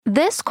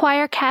This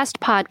Choircast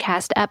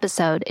podcast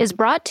episode is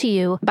brought to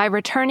you by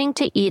Returning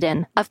to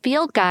Eden, a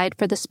field guide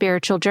for the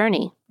spiritual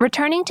journey.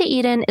 Returning to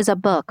Eden is a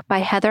book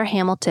by Heather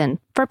Hamilton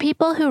for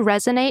people who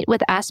resonate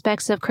with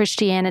aspects of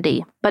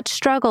Christianity but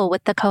struggle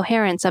with the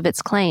coherence of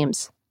its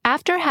claims.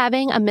 After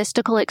having a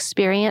mystical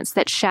experience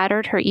that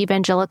shattered her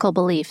evangelical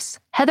beliefs,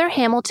 Heather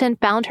Hamilton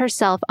found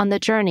herself on the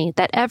journey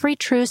that every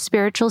true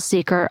spiritual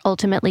seeker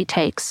ultimately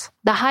takes.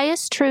 The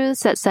highest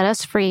truths that set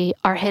us free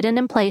are hidden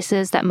in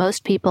places that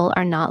most people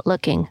are not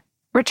looking.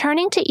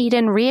 Returning to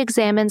Eden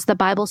re-examines the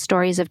Bible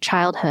stories of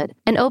childhood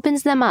and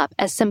opens them up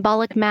as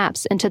symbolic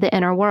maps into the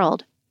inner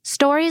world.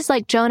 Stories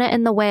like Jonah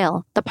and the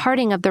whale, the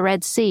parting of the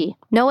Red Sea,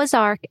 Noah's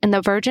Ark, and the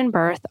virgin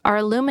birth are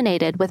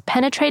illuminated with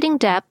penetrating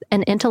depth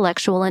and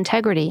intellectual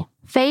integrity.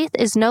 Faith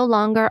is no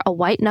longer a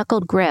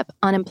white-knuckled grip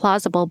on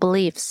implausible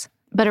beliefs,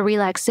 but a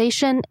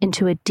relaxation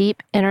into a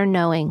deep inner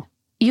knowing.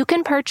 You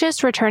can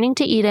purchase Returning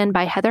to Eden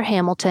by Heather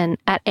Hamilton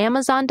at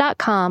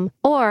Amazon.com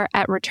or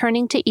at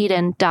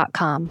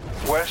returningtoeden.com.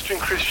 Western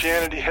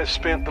Christianity has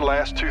spent the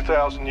last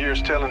 2,000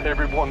 years telling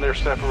everyone they're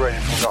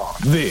separated from God.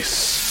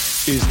 This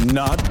is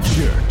Not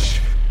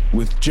Church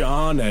with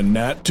John and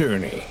Nat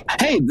Turney.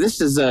 Hey, this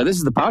is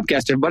the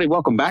podcast, everybody.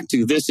 Welcome back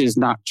to This Is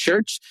Not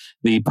Church,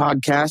 the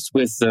podcast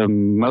with the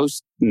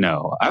most...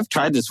 No, I've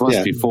tried this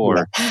once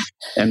before,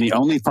 and the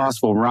only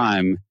possible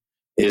rhyme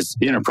is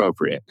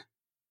inappropriate.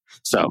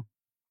 So,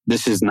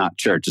 This Is Not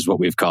Church is what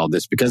we've called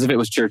this, because if it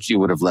was church, you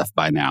would have left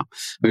by now.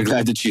 We're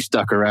glad that you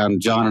stuck around.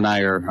 John and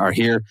I are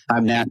here.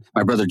 I'm Nat,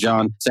 my brother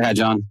John. Say hi,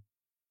 John.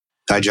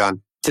 Hi,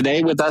 John.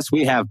 Today with us,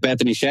 we have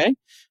Bethany Cseh.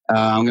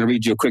 I'm going to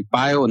read you a quick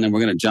bio, and then we're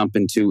going to jump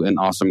into an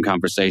awesome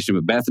conversation.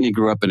 But Bethany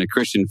grew up in a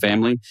Christian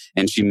family,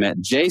 and she met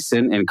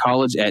Jason in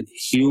college at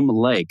Hume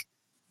Lake.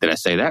 Did I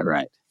say that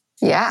right?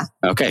 Yeah.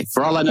 Okay.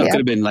 For all I know, it could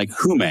have been like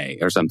Hume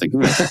or something.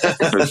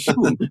 Or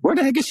Hume. Where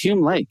the heck is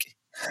Hume Lake?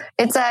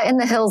 It's in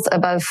the hills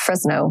above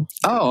Fresno.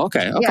 Oh,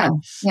 okay.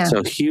 Yeah.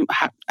 So Hume,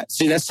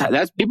 see,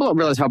 that's people don't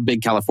realize how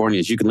big California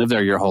is. You can live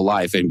there your whole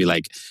life and be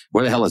like,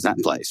 where the hell is that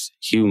place?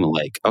 Hume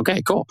Lake.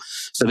 Okay, cool.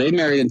 So they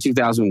married in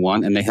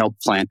 2001 and they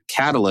helped plant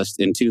Catalyst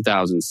in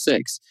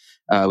 2006.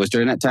 It was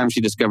during that time she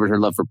discovered her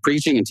love for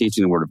preaching and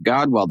teaching the Word of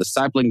God while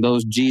discipling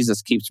those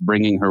Jesus keeps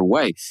bringing her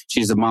way.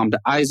 She's a mom to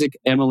Isaac,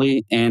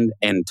 Emily, and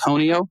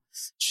Antonio.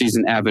 She's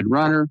an avid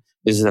runner,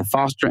 is a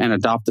foster and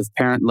adoptive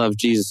parent, loves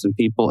Jesus and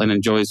people, and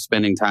enjoys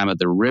spending time at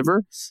the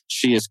river.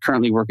 She is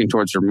currently working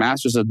towards her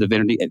Master's of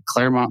Divinity at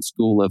Claremont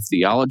School of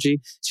Theology.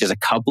 She has a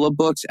couple of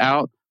books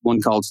out, one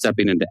called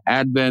Stepping into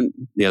Advent,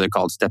 the other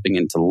called Stepping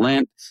into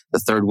Lent. The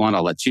third one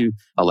I'll let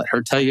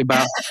her tell you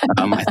about.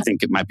 I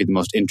think it might be the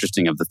most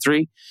interesting of the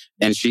three.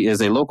 And she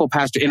is a local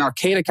pastor in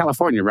Arcata,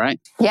 California, right?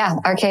 Yeah,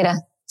 Arcata.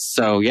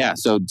 So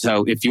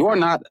if you are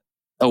not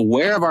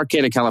aware of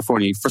Arcata,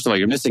 California, first of all,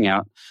 you're missing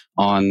out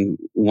on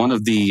one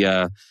of the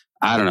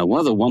one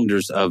of the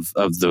wonders of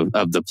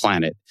the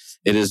planet.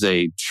 It is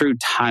a true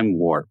time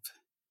warp.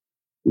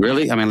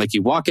 Really? I mean, like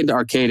you walk into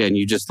Arcata and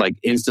you just like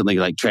instantly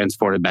like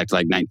transported back to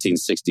like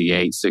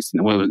 1968,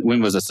 69. When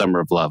was the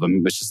Summer of Love? I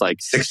mean, it's just like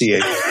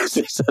 68.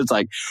 So it's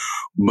like,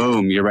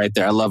 boom, you're right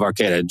there. I love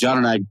Arcata. John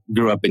and I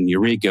grew up in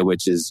Eureka,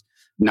 which is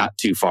not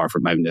too far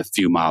from, I mean, a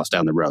few miles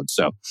down the road.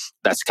 So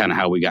that's kind of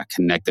how we got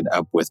connected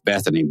up with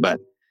Bethany. But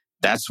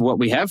that's what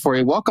we have for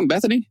you. Welcome,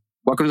 Bethany.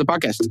 Welcome to the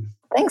podcast.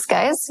 Thanks,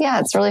 guys. Yeah,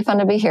 it's really fun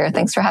to be here.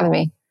 Thanks for having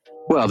me.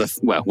 Well,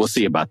 we'll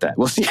see about that.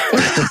 We'll see.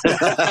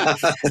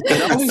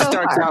 It always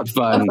starts out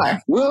fun.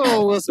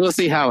 We'll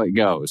see how it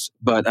goes.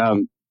 But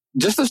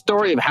just the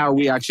story of how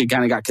we actually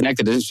kind of got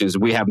connected is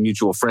we have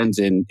mutual friends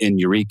in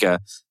Eureka.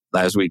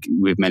 As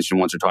we've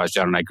mentioned once or twice,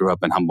 John and I grew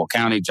up in Humboldt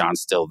County.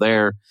 John's still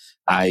there.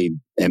 I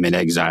am in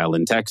exile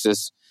in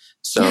Texas.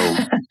 So,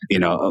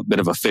 a bit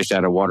of a fish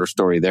out of water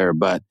story there.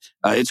 But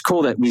it's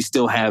cool that we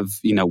still have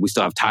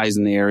ties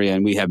in the area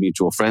and we have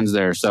mutual friends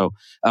there. So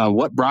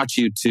what brought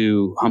you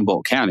to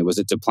Humboldt County? Was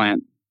it to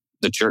plant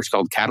the church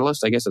called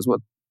Catalyst, I guess is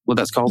what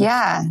that's called?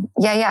 Yeah.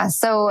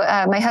 So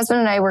my husband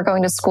and I were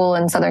going to school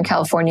in Southern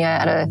California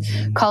at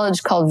a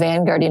college called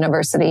Vanguard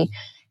University.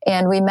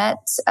 And we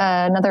met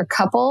another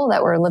couple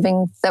that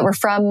were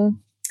from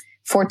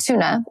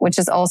Fortuna, which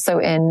is also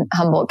in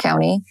Humboldt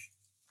County.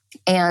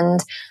 And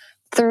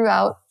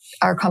throughout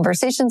our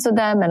conversations with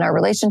them and our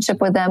relationship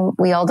with them,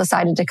 we all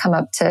decided to come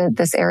up to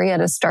this area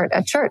to start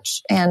a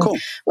church. And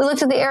We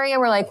looked at the area,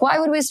 we're like, why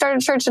would we start a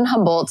church in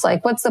Humboldt?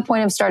 Like, what's the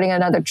point of starting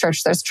another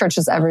church? There's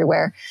churches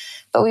everywhere.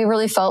 But we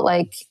really felt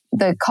like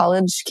the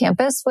college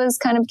campus was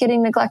kind of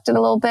getting neglected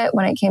a little bit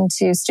when it came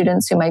to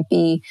students who might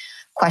be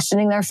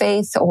questioning their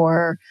faith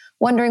or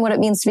wondering what it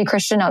means to be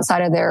Christian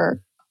outside of their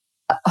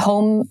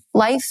home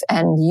life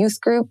and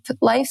youth group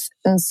life.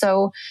 And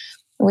so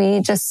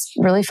we just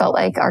really felt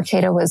like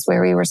Arcata was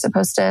where we were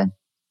supposed to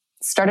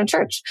start a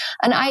church.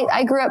 And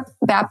I grew up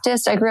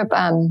Baptist. I grew up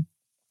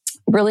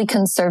really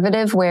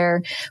conservative,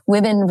 where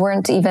women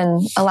weren't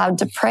even allowed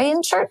to pray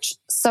in church.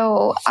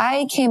 So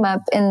I came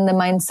up in the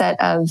mindset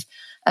of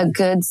a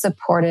good,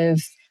 supportive,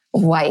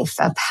 wife,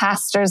 a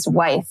pastor's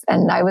wife.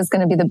 And I was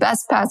going to be the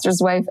best pastor's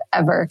wife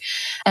ever.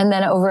 And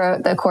then over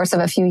the course of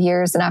a few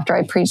years, and after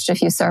I preached a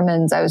few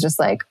sermons, I was just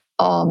like,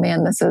 oh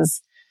man, this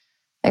is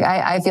like,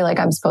 I feel like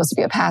I'm supposed to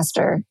be a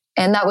pastor.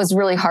 And that was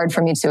really hard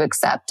for me to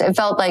accept. It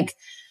felt like,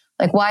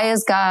 why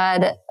is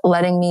God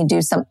letting me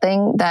do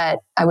something that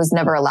I was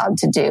never allowed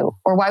to do?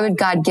 Or why would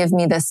God give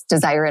me this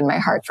desire in my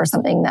heart for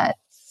something that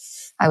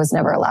I was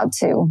never allowed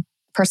to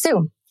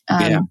pursue?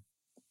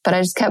 But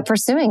I just kept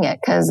pursuing it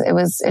because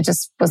it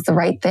just was the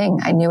right thing.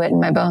 I knew it in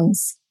my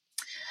bones.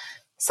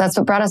 So that's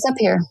what brought us up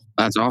here.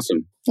 That's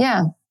awesome.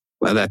 Yeah.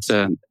 Well,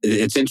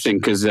 it's interesting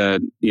because,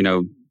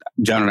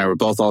 John and I were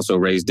both also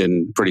raised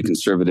in pretty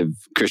conservative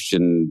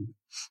Christian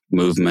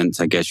movements,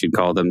 I guess you'd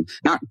call them.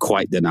 Not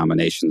quite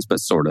denominations,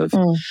 but sort of.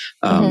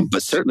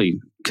 But certainly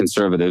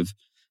conservative.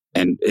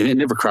 And it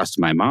never crossed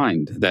my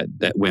mind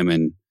that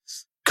women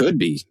could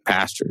be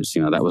pastors.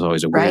 That was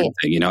always a weird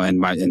thing,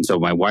 and so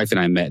my wife and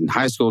I met in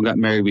high school and got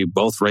married. We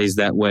both raised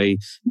that way.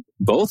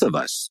 Both of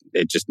us,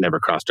 it just never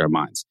crossed our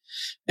minds.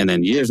 And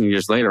then years and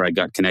years later, I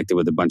got connected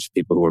with a bunch of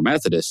people who were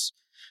Methodists.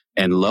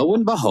 And lo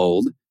and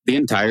behold, the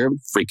entire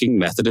freaking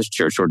Methodist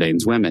church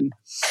ordains women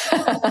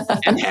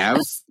and have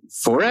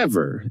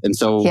forever. And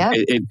so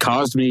it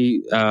caused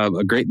me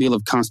a great deal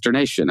of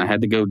consternation. I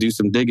had to go do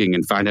some digging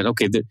and find out,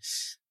 okay,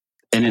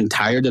 an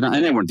entire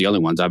denomination, and they weren't the only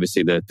ones.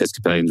 Obviously, the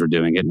Episcopalians were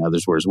doing it, and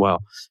others were as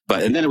well.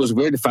 And then it was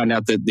weird to find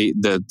out that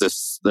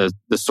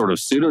the sort of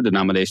pseudo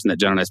denomination that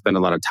John and I spent a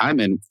lot of time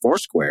in,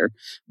 Foursquare,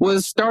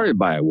 was started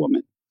by a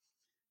woman.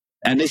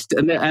 And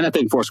I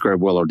think Foursquare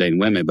will ordain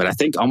women, but I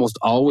think almost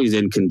always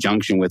in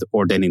conjunction with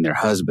ordaining their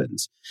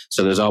husbands.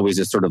 So there's always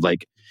this sort of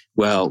like,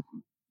 well,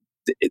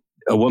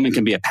 a woman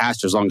can be a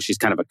pastor as long as she's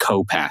kind of a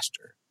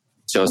co-pastor.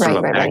 So it's sort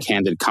of a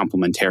backhanded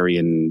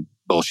complementarian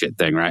bullshit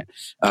thing, right?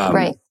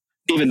 Right.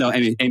 Even though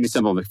Amy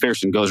Semple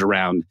McPherson goes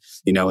around,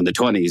 in the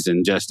 20s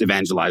and just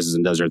evangelizes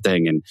and does her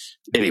thing. And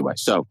anyway,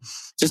 so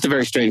just a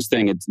very strange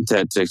thing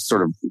to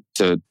sort of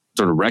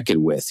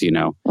reckon with,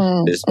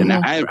 And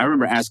I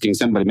remember asking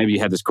somebody, maybe you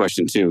had this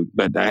question too,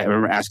 but I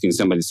remember asking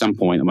somebody at some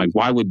point, I'm like,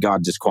 why would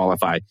God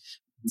disqualify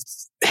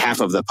half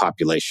of the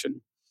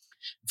population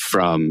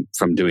from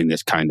doing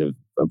this kind of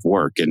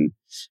work? And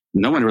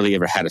no one really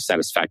ever had a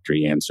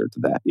satisfactory answer to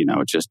that. It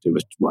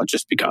was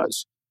just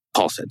because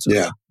Paul said so.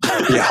 Yeah.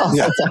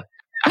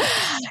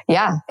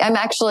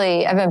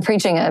 I've been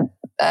preaching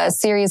a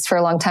series for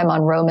a long time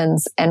on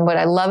Romans. And what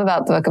I love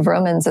about the book of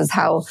Romans is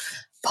how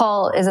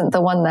Paul isn't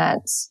the one that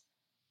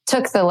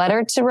took the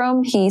letter to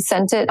Rome. He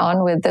sent it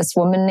on with this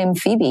woman named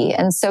Phoebe.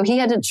 And so he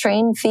had to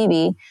train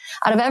Phoebe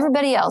out of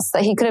everybody else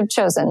that he could have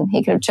chosen.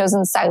 He could have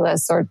chosen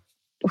Silas or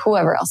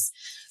whoever else,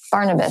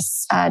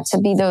 Barnabas, to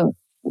be the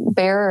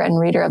bearer and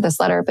reader of this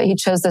letter. But he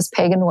chose this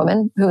pagan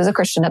woman who was a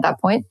Christian at that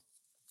point,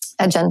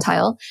 a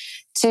Gentile,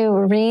 to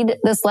read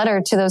this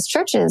letter to those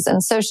churches.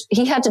 And so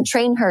he had to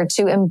train her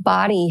to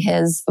embody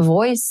his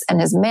voice and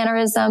his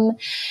mannerism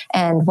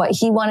and what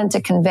he wanted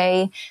to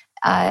convey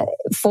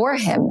for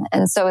him.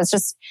 And so it's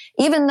just,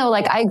 even though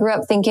I grew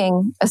up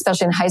thinking,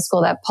 especially in high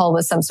school, that Paul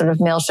was some sort of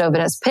male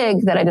chauvinist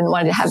pig that I didn't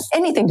want to have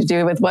anything to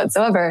do with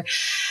whatsoever,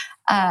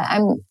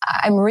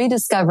 I'm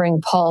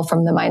rediscovering Paul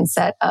from the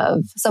mindset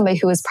of somebody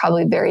who is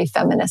probably very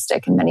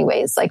feministic in many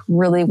ways,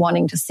 really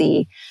wanting to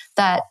see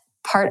that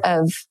part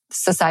of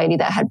society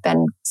that had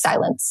been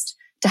silenced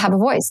to have a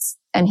voice.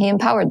 And he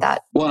empowered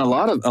that. Well,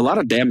 a lot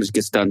of damage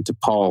gets done to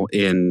Paul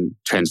in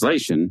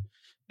translation.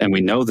 And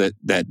we know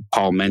that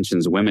Paul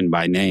mentions women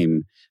by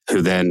name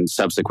who then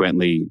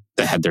subsequently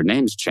they had their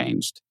names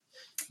changed.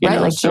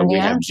 So we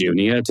have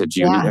Junia to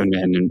Junia,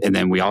 and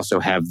then we also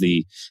have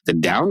the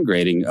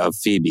downgrading of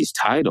Phoebe's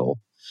title,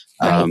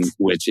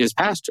 which is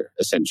pastor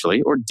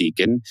essentially, or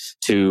deacon,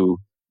 to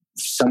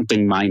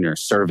something minor,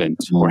 servant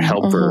or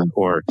helper,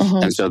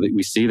 and so that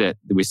we see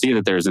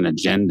that there's an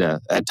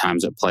agenda at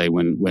times at play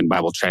when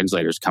Bible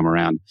translators come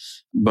around.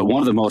 But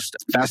one of the most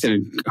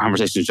fascinating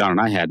conversations John and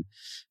I had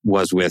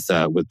was with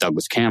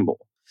Douglas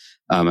Campbell.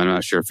 I'm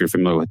not sure if you're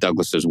familiar with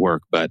Douglas's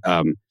work, but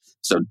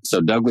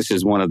so Douglas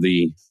is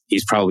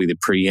he's probably the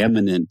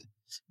preeminent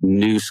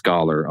new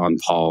scholar on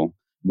Paul,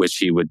 which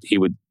he would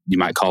you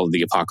might call it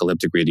the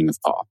apocalyptic reading of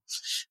Paul.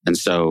 And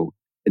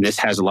this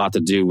has a lot to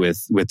do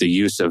with the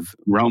use of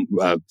Rome,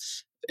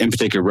 in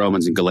particular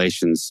Romans and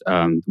Galatians,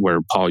 where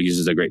Paul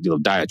uses a great deal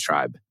of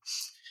diatribe.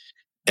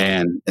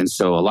 And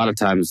so a lot of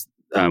times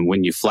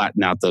when you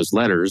flatten out those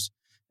letters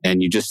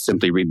and you just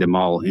simply read them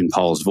all in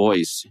Paul's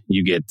voice,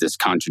 you get this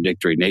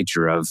contradictory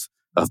nature of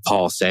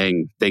Paul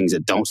saying things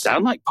that don't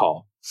sound like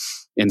Paul.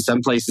 In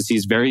some places,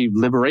 he's very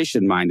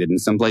liberation-minded. In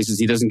some places,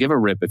 he doesn't give a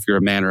rip if you're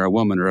a man or a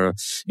woman or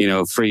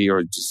free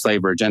or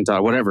slave or a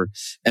Gentile, whatever.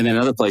 And then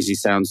in other places, he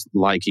sounds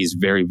like he's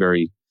very,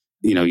 very,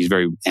 he's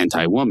very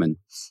anti-woman.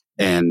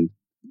 And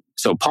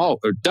so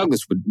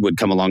Douglas would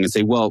come along and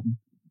say, well,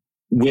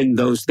 when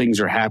those things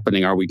are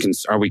happening, are we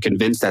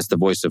convinced that's the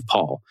voice of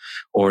Paul,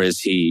 or is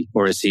he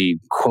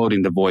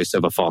quoting the voice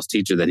of a false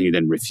teacher that he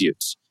then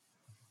refutes?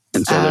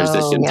 And so there's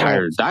this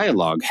entire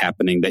dialogue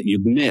happening that you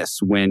miss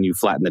when you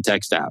flatten the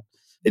text out.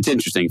 it's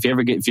interesting.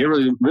 If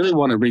you really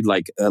want to read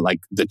like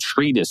the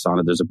treatise on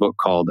it, there's a book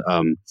called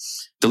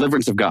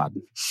Deliverance of God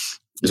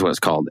is what it's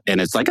called.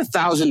 And it's like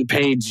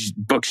 1,000-page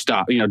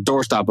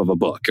doorstop of a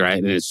book,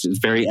 right? And it's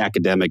very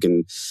academic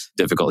and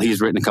difficult.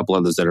 He's written a couple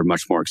others that are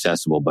much more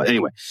accessible. But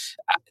anyway,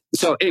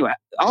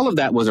 all of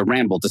that was a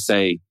ramble to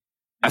say,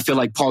 I feel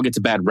like Paul gets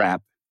a bad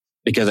rap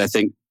because I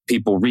think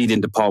people read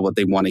into Paul what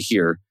they want to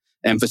hear,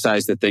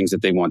 emphasize the things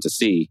that they want to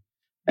see,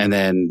 and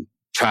then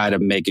try to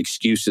make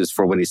excuses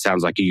for when he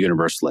sounds like a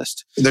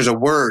universalist. There's a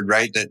word,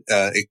 right,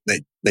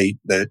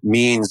 that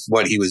means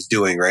what he was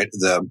doing, right?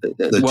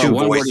 The two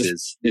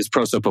voices is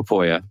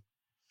prosopopoia,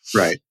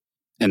 right?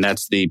 And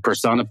that's the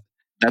persona.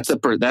 That's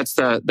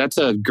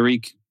a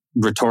Greek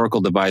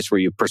rhetorical device where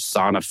you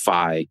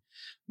personify.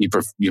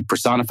 You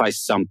personify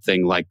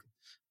something like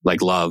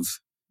love,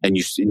 and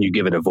you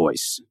give it a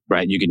voice,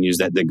 right? You can use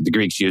that. The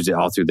Greeks use it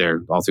all through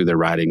their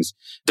writings.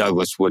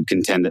 Douglas would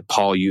contend that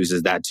Paul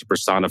uses that to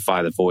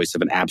personify the voice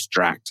of an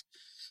abstract,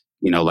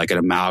 like an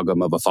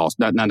amalgam of a false,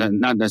 not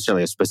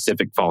necessarily a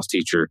specific false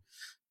teacher,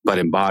 but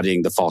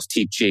embodying the false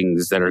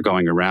teachings that are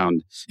going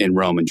around in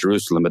Rome and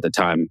Jerusalem at the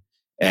time,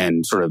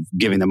 and sort of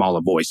giving them all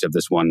a voice of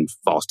this one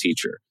false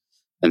teacher.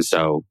 And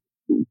so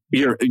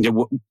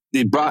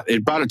it brought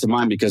it to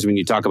mind because when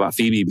you talk about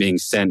Phoebe being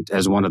sent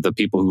as one of the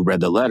people who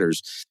read the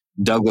letters,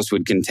 Douglas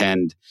would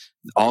contend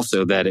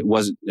also that it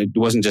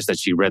wasn't just that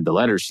she read the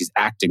letter, she's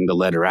acting the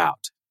letter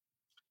out.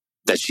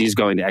 That she's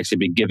going to actually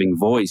be giving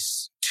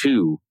voice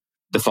to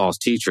the false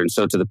teacher. And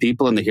so to the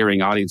people in the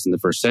hearing audience in the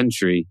first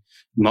century,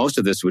 most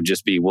of this would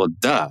just be, well,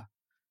 duh.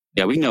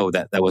 Yeah, we know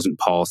that wasn't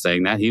Paul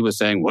saying that. He was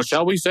saying, what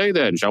shall we say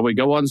then? Shall we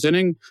go on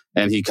sinning?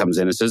 And he comes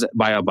in and says,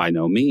 by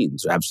no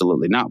means.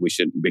 Absolutely not. We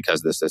shouldn't,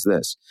 because this is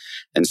this.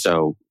 And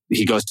so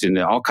he goes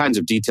into all kinds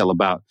of detail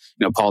about,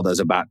 Paul does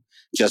about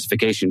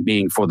justification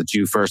being for the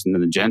Jew first and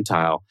then the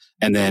Gentile,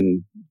 and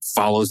then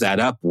follows that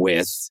up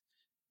with,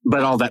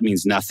 but all that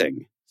means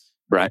nothing,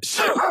 right?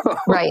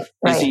 Right.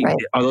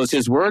 Are those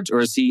his words, or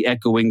is he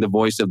echoing the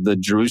voice of the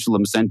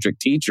Jerusalem-centric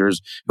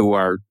teachers who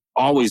are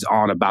always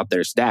on about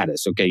their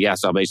status? Okay, yeah,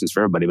 salvation's for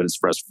everybody, but it's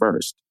for us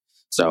first.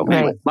 So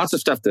anyway, lots of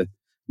stuff to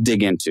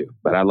dig into,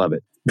 but I love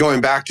it.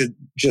 Going back to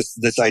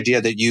just this idea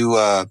that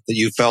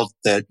you felt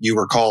that you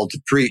were called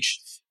to preach.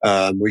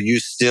 Were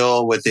you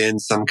still within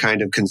some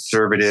kind of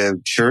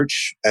conservative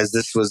church as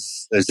this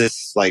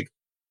like,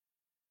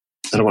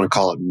 I don't want to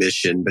call it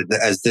mission, but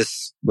as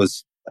this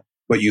was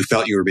what you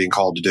felt you were being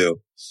called to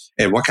do?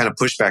 And what kind of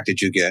pushback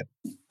did you get?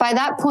 By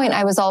that point,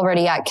 I was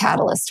already at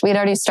Catalyst. We'd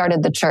already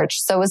started the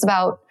church. So it was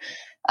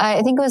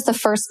I think it was the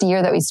first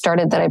year that we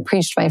started that I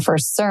preached my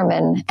first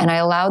sermon, and I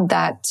allowed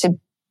that to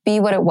be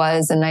what it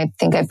was. And I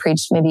think I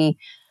preached maybe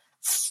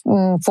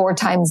 4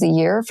 times a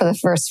year for the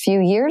first few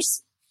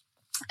years.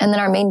 And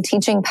then our main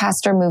teaching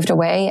pastor moved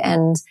away,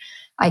 and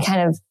I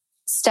kind of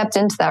stepped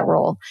into that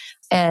role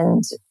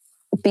and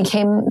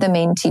became the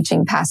main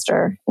teaching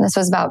pastor. And this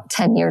was about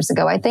 10 years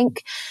ago, I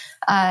think.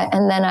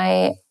 And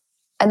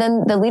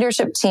then the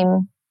leadership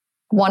team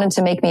wanted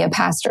to make me a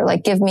pastor,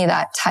 like give me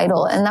that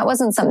title. And that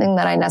wasn't something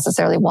that I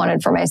necessarily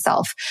wanted for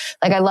myself.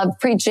 Like I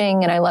loved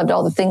preaching and I loved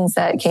all the things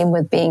that came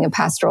with being a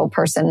pastoral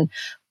person.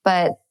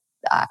 But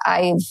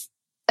I've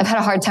had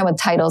a hard time with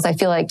titles. I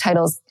feel like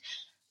titles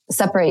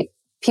separate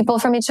people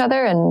from each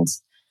other, and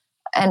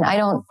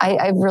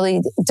I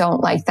really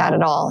don't like that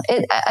at all.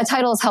 A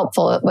title is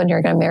helpful when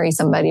you're going to marry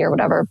somebody or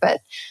whatever, but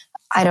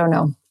I don't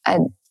know. I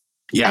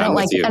don't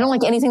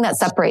like anything that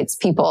separates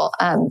people.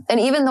 And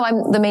even though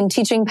I'm the main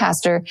teaching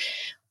pastor,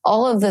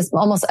 all of this,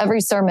 almost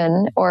every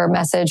sermon or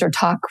message or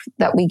talk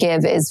that we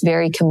give is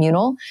very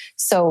communal.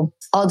 So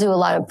I'll do a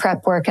lot of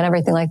prep work and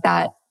everything like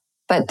that.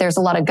 But there's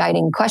a lot of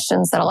guiding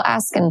questions that I'll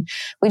ask, and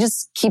we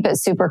just keep it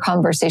super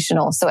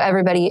conversational. So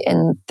everybody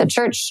in the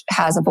church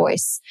has a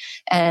voice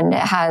and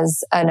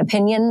has an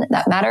opinion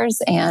that matters,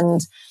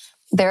 and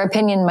their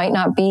opinion might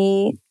not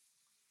be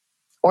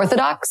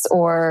orthodox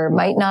or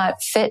might not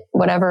fit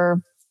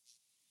whatever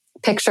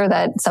picture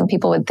that some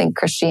people would think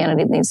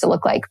Christianity needs to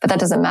look like. But that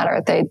doesn't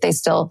matter.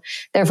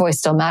 Their voice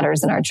still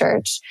matters in our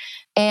church.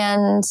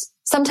 And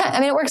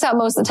sometimes, it works out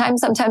most of the time.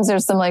 Sometimes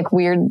there's some like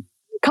weird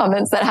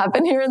comments that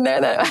happen here and there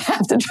that I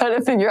have to try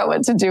to figure out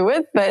what to do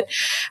with. But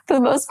for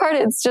the most part,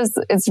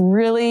 it's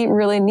really,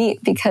 really neat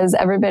because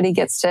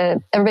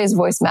everybody's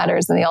voice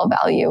matters and they all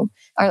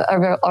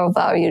are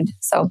valued.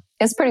 So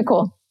it's pretty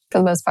cool for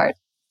the most part.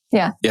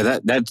 Yeah. Yeah.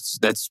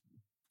 That's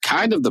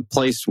kind of the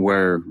place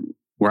where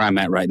I'm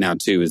at right now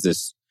too, is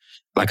this,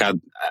 like I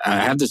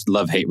have this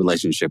love-hate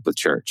relationship with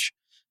church.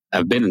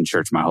 I've been in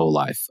church my whole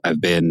life.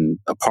 I've been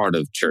a part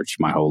of church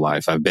my whole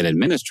life. I've been in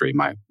ministry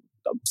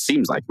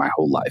seems like my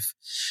whole life.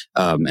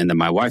 And then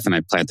my wife and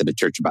I planted a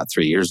church about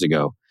 3 years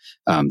ago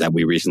that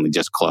we recently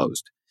just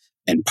closed.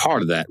 And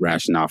part of that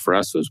rationale for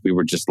us was we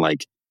were just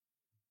like,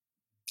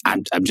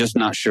 I'm just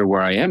not sure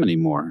where I am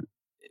anymore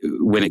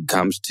when it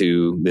comes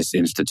to this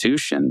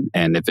institution,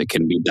 and if it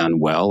can be done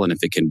well, and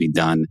if it can be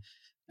done,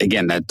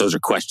 again, those are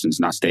questions,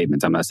 not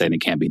statements. I'm not saying it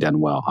can't be done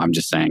well. I'm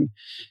just saying,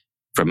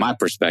 from my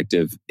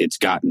perspective, it's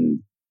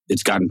gotten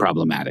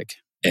problematic.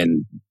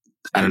 and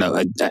I don't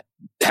know,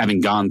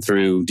 having gone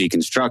through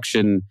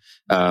deconstruction,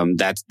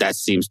 that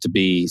seems to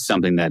be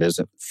something that is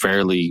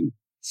fairly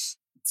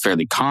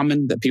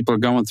common that people are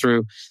going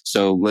through.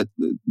 So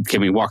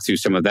can we walk through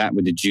some of that?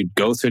 Did you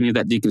go through any of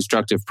that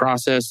deconstructive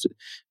process?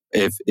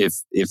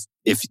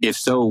 If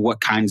so,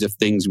 what kinds of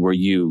things were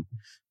you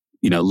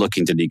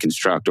looking to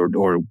deconstruct,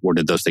 or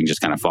did those things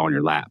just kind of fall in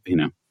your lap?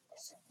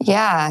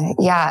 Yeah.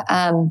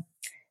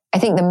 I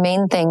think the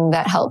main thing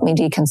that helped me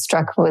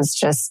deconstruct was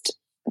just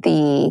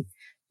the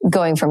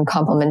going from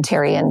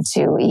complementarian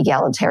to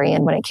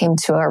egalitarian when it came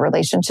to our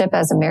relationship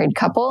as a married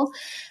couple.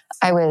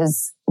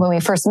 When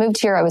we first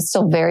moved here, I was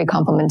still very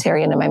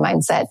complementarian in my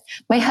mindset.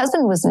 My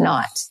husband was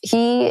not.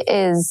 He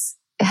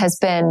has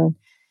been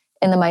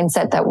in the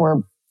mindset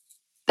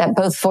that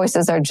both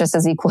voices are just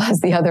as equal as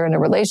the other in a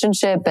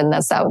relationship. And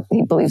that's how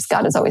he believes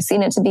God has always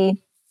seen it to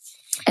be.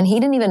 And he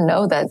didn't even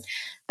know that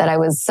I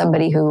was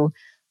somebody who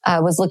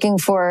was looking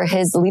for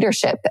his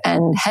leadership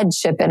and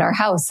headship in our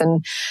house.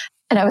 And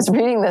I was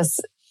reading this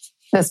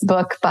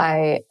book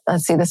by,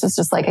 this was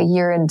just like a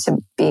year into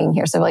being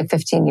here. So like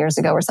 15 years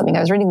ago or something.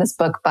 I was reading this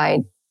book by,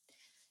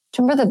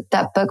 do you remember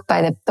that book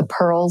by the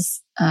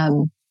Pearls,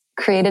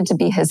 created to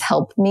be his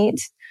helpmeet?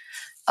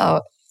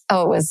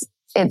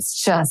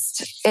 It's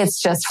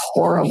just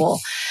horrible.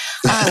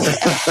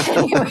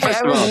 Anyway,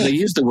 First of all, they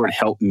use the word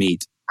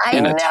helpmeet. I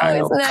know,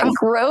 isn't that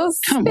gross?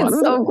 It's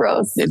so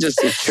gross.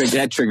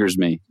 That triggers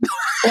me.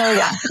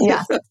 Oh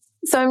yeah.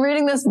 So I'm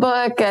reading this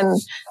book and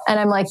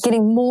I'm like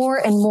getting more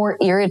and more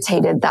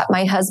irritated that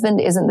my husband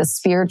isn't the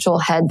spiritual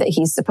head that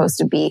he's supposed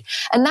to be.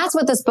 And that's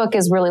what this book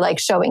is really like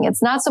showing.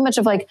 It's not so much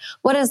of like,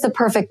 what is the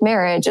perfect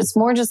marriage? It's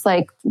more just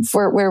like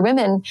where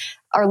women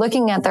are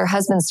looking at their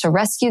husbands to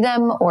rescue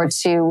them or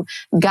to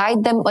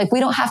guide them. Like we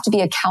don't have to be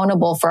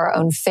accountable for our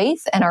own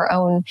faith and our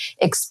own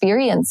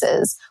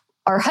experiences.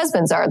 Our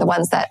husbands are the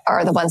ones that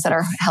are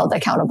held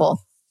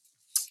accountable.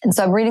 And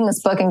so I'm reading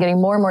this book and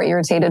getting more and more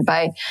irritated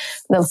by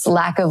this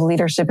lack of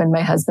leadership in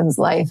my husband's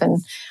life.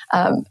 And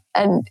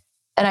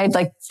I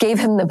like gave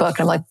him the book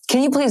and I'm like,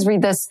 can you please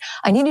read this?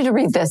 I need you to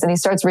read this. And he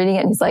starts reading it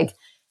and he's like,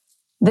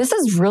 this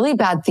is really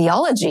bad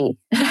theology.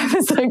 And I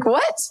was like,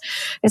 what?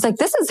 He's like,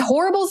 this is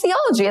horrible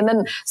theology. And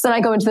then I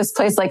go into this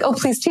place like, oh,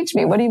 please teach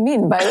me. What do you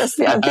mean by this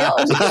bad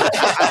theology?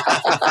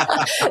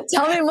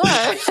 Tell me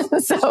more.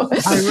 So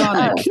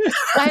ironic.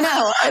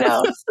 I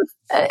know.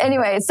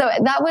 Anyway, so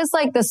that was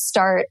like the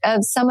start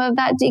of some of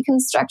that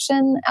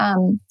deconstruction.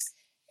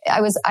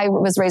 I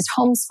was raised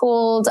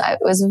homeschooled. I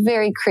was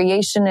very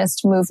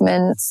creationist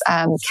movements,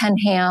 Ken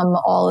Ham,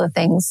 all the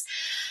things.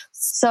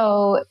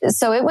 So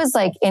it was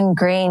like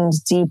ingrained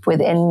deep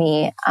within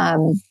me.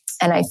 And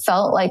I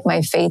felt like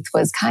my faith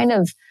was kind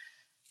of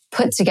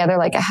put together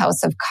like a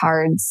house of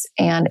cards.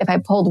 And if I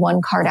pulled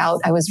one card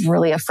out, I was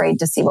really afraid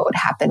to see what would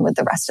happen with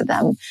the rest of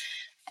them.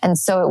 And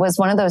so it was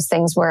one of those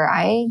things where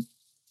I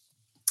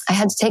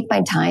had to take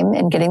my time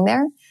in getting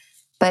there.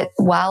 But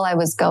while I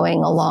was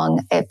going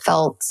along, it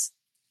felt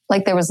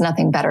like there was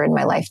nothing better in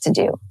my life to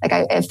do. Like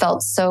I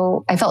felt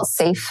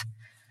safe.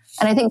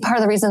 And I think part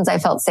of the reasons I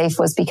felt safe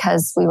was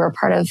because we were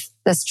part of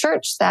this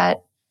church that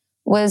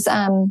was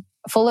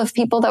full of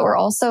people that were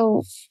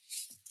also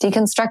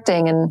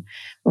deconstructing and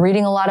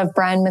reading a lot of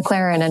Brian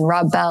McLaren and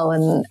Rob Bell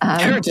and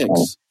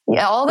heretics.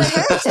 Yeah, all the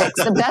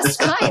heretics, the best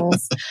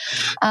kinds.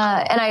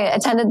 And I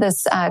attended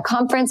this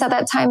conference at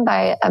that time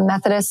by a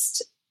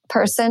Methodist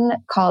person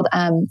called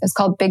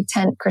Big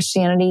Tent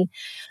Christianity.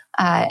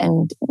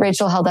 And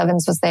Rachel Held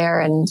Evans was there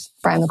and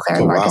Brian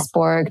McLaren, Marcus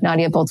Borg,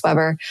 Nadia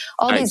Boltweber,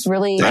 all these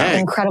really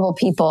incredible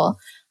people.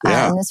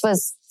 Yeah. And this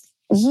was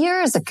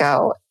years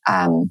ago.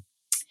 And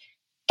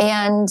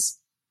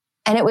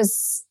it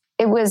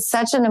was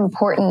such an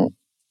important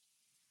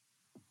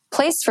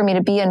place for me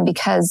to be in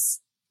because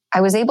I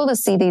was able to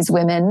see these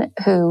women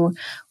who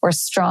were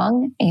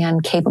strong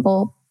and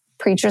capable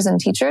preachers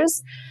and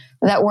teachers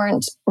that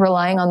weren't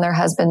relying on their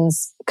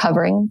husband's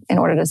covering in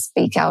order to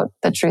speak out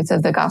the truth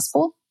of the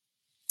gospel.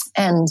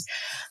 And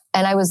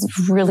I was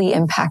really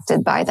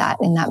impacted by that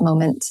in that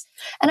moment.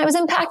 And I was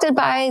impacted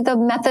by the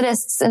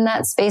Methodists in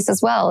that space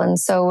as well. And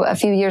so a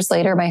few years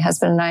later, my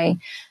husband and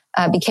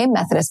I became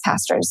Methodist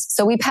pastors.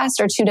 So we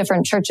pastor two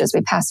different churches.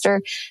 We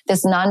pastor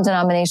this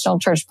non-denominational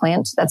church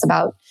plant that's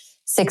about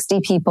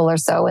 60 people or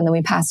so. And then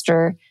we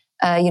pastor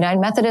a United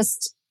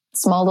Methodist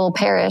small little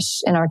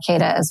parish in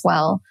Arcata as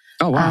well.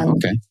 Oh, wow.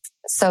 Okay.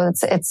 So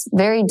it's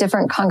very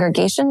different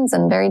congregations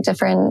and very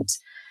different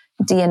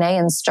DNA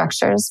and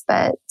structures,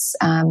 but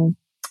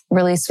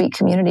really sweet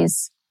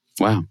communities.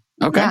 Wow.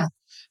 Okay. Yeah.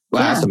 Wow,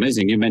 that's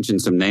amazing. You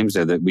mentioned some names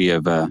there that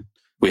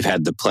we've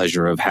had the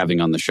pleasure of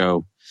having on the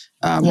show.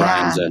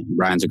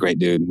 Brian's a great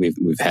dude.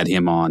 We've had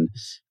him on.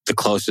 The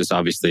closest,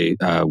 obviously,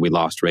 we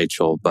lost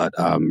Rachel, but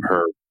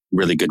her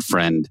really good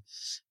friend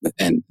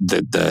and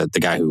the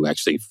guy who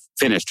actually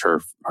finished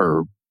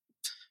her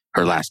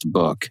last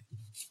book.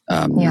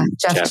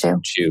 Jeff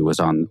Chu was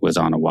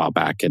on a while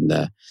back,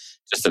 and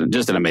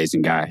just an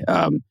amazing guy.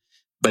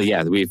 But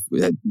yeah,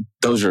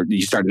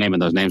 you start naming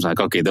those names like,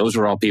 okay, those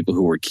were all people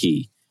who were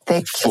key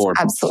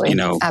Absolutely.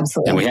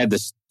 Absolutely. And we had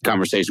this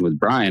conversation with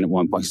Brian at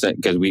one point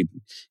because when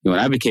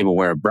I became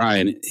aware of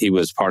Brian, he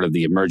was part of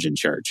the emergent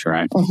church,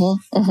 right?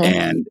 Mm-hmm, mm-hmm.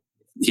 And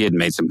he had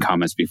made some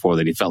comments before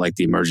that he felt like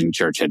the emerging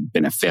church had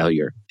been a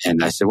failure.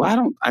 And I said,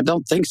 well, I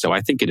don't think so.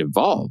 I think it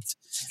evolved.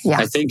 Yeah.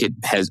 I think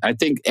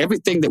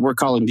everything that we're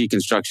calling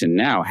deconstruction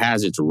now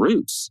has its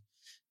roots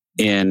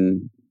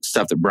in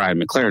stuff that Brian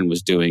McLaren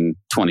was doing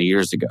 20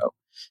 years ago.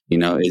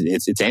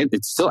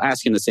 It's still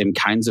asking the same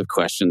kinds of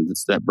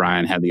questions that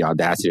Brian had the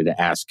audacity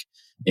to ask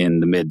in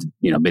the mid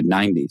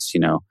 90s,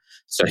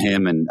 So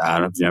him and I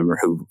don't know if you remember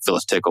who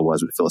Phyllis Tickle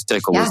was, but Phyllis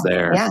Tickle was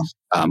there. Yeah.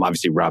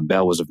 Obviously Rob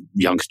Bell was a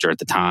youngster at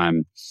the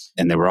time.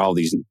 And there were all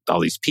these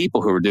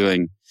people who were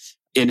doing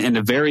in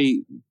a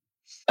very,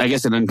 I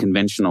guess, an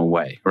unconventional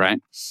way, right?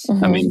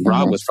 Mm-hmm, I mean,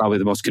 Rob was probably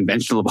the most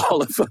conventional of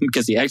all of them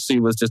because he actually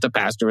was just a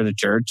pastor in a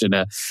church and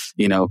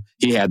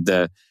he had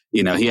the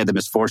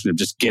misfortune of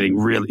just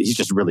he's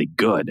just really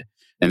good.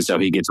 And so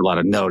he gets a lot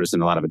of notice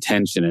and a lot of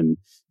attention. And,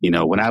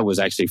 when I was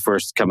actually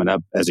first coming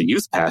up as a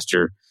youth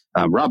pastor,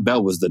 Rob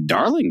Bell was the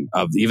darling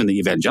of even the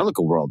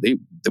evangelical world.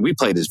 We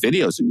played his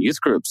videos in youth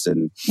groups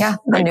and the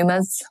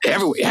Numas.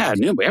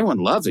 Everyone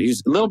loved it. He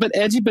was a little bit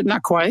edgy, but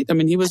not quite. I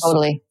mean, he was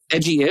totally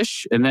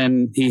edgy-ish. And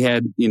then he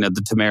had,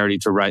 the temerity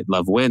to write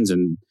Love Wins,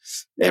 and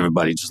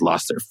everybody just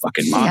lost their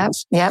fucking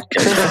minds. Yep.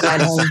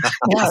 No,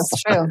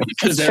 it's true.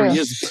 Because there he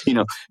is,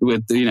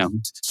 with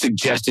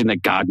suggesting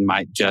that God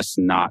might just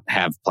not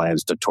have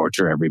plans to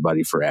torture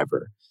everybody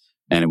forever.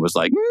 And it was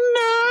like,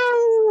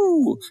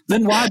 no,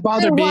 then why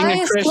bother being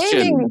a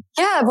Christian?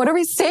 What are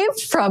we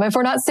saved from if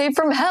we're not saved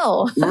from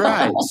hell?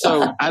 Right.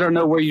 So I don't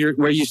know where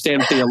you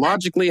stand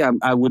theologically.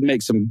 I would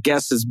make some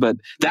guesses, but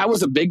that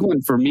was a big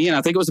one for me. And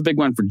I think it was a big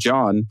one for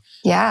John.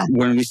 Yeah.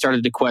 When we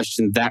started to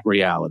question that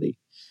reality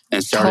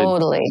and started,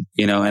 totally.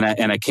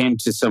 And I came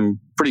to some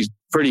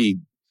pretty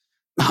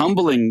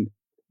humbling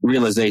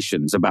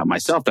realizations about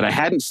myself that I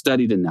hadn't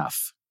studied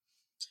enough.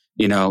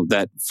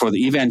 That for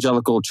the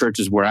evangelical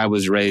churches where I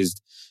was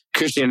raised,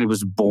 Christianity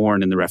was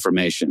born in the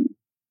Reformation.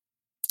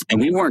 And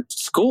we weren't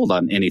schooled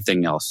on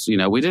anything else.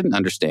 We didn't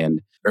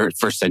understand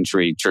first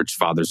century church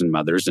fathers and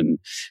mothers. And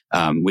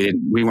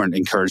we weren't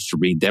encouraged to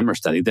read them or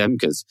study them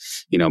because,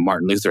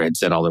 Martin Luther had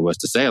said all there was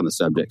to say on the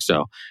subject.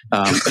 So,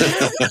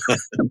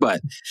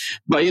 but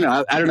I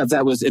don't know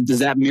if does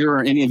that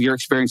mirror any of your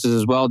experiences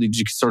as well? Did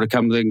you sort of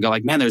come to and go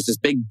like, man, there's this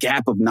big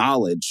gap of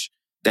knowledge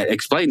that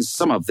explains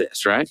some of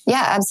this, right?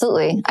 Yeah,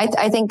 absolutely.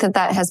 I think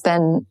that has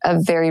been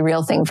a very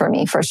real thing for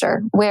me, for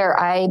sure, where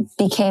I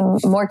became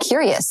more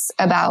curious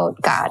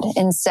about God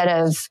instead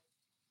of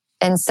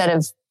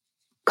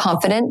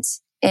confident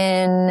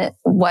in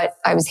what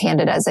I was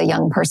handed as a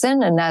young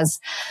person. And as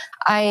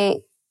I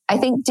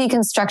think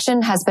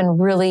deconstruction has been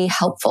really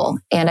helpful.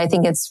 And I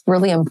think it's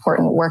really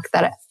important work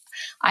that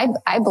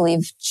I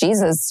believe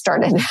Jesus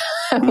started.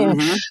 I mean,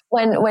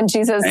 when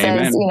Jesus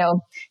says,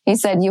 he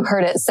said, you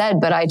heard it said,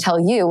 but I tell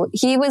you,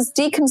 he was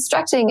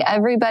deconstructing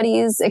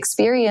everybody's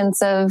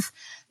experience of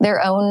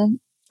their own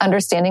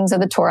understandings of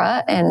the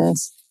Torah and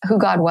who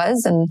God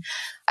was. And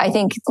I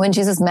think when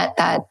Jesus met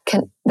that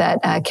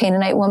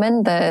Canaanite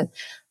woman, the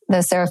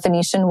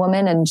Syrophoenician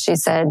woman, and she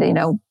said,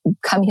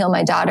 come heal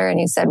my daughter. And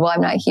he said, well,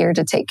 I'm not here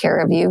to take care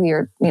of you.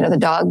 You're, the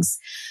dogs.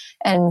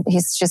 And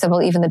she said,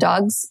 well, even the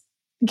dogs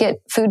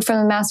get food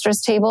from the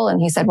master's table. And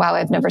he said, wow,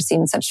 I've never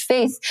seen such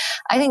faith.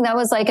 I think that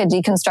was like a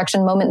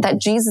deconstruction moment that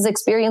Jesus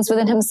experienced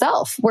within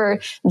himself, where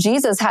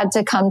Jesus had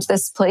to come to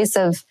this place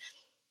of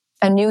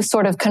a new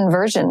sort of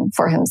conversion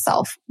for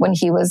himself when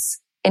he was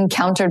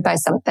encountered by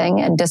something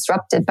and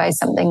disrupted by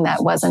something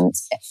that wasn't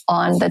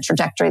on the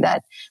trajectory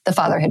that the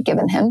Father had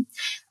given him.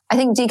 I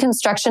think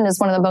deconstruction is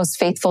one of the most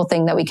faithful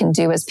thing that we can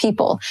do as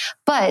people.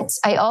 But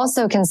I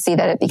also can see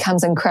that it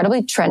becomes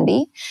incredibly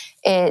trendy.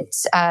 It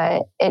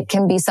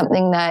can be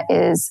something that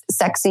is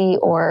sexy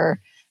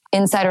or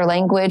insider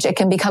language. It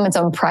can become its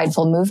own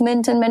prideful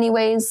movement in many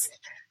ways.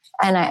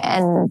 And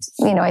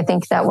I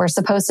think that we're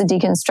supposed to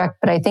deconstruct,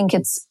 but I think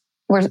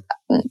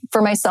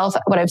for myself,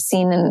 what I've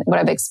seen and what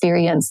I've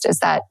experienced is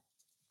that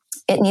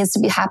it needs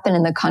to happen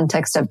in the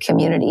context of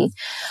community,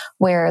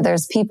 where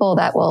there's people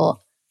that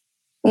will,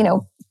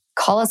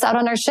 call us out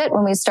on our shit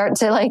when we start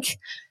to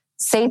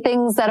say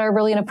things that are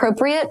really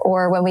inappropriate,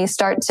 or when we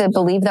start to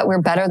believe that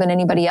we're better than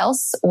anybody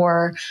else,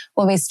 or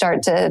when we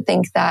start to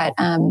think that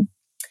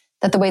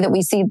that the way that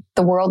we see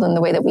the world and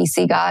the way that we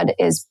see God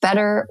is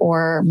better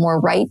or more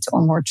right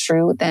or more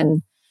true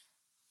than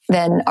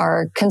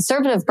our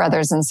conservative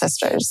brothers and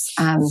sisters.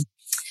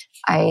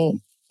 I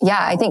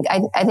think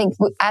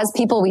as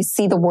people, we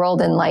see the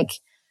world in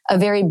a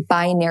very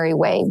binary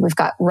way. We've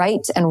got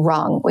right and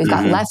wrong. We've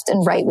got left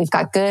and right. We've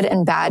got good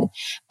and bad.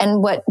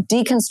 And what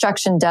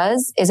deconstruction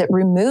does is it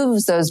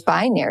removes those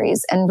binaries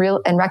and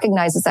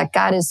recognizes that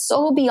God is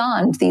so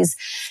beyond these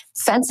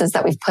fences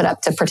that we've put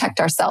up to protect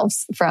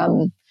ourselves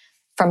from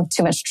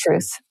too much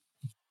truth.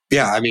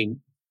 Yeah, I mean,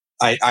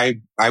 I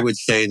would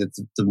say that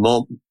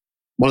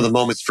one of the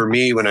moments for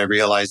me when I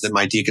realized that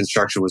my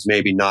deconstruction was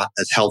maybe not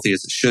as healthy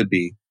as it should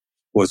be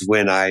was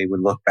when I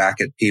would look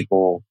back at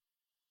people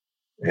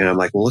And I'm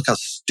like, well, look how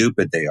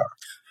stupid they are.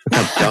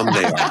 Look how dumb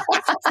they are.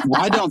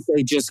 Why don't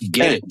they just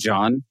get it,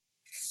 John?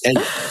 And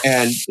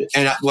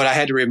what I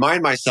had to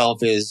remind myself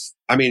is,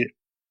 I mean,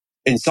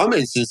 in some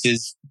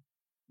instances,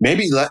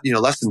 maybe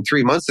less than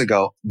 3 months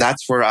ago,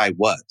 that's where I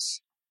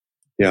was,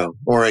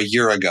 or a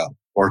year ago,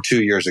 or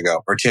 2 years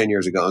ago, or 10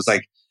 years ago. It's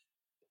like,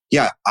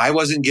 yeah, I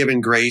wasn't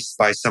given grace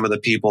by some of the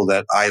people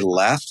that I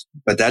left,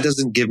 but that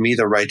doesn't give me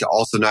the right to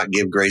also not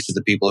give grace to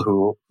the people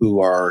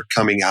who are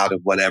coming out of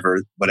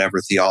whatever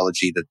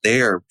theology that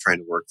they're trying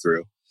to work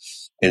through.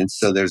 And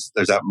so there's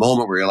that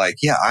moment where you're like,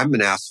 yeah, I'm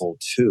an asshole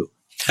too.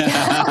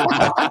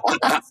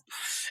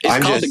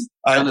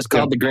 It's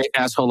called the Great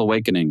Asshole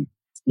Awakening.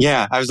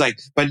 Yeah, I was like,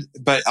 but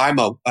I'm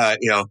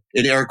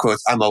in air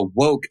quotes, I'm a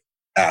woke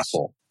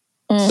asshole.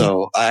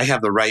 So I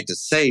have the right to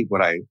say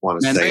what I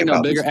want to say. There's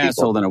no bigger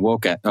asshole than a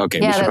woke asshole.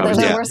 Okay, yeah, they're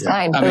the worst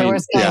kind. They're the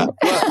worst kind.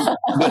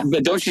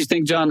 But don't you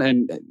think, John,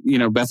 and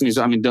Bethany?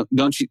 I mean,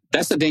 don't you?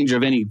 That's the danger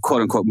of any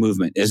quote unquote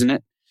movement, isn't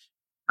it?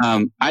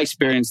 I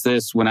experienced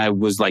this when I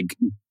was like,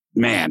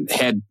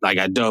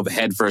 I dove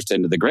headfirst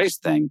into the grace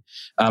thing,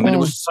 and it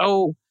was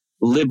so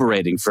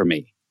liberating for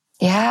me.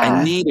 Yeah,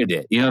 I needed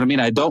it. You know what I mean?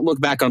 I don't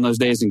look back on those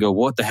days and go,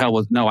 "What the hell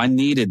was?" No, I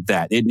needed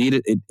that.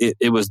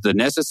 It was the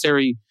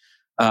necessary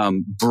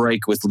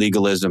break with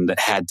legalism that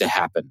had to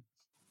happen.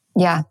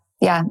 Yeah.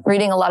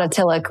 Reading a lot of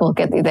Tillich will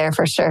get you there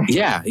for sure.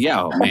 Yeah.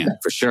 Oh man,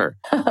 for sure.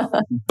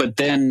 But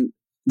then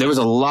there was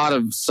a lot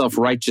of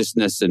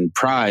self-righteousness and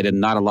pride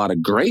and not a lot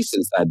of grace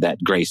inside that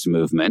grace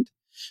movement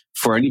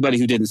for anybody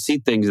who didn't see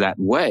things that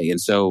way. And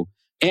so,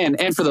 and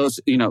for those,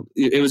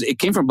 it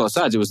came from both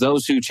sides. It was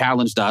those who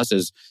challenged us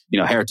as,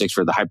 heretics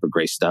for the hyper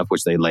grace stuff,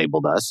 which they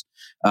labeled us.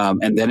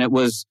 And then it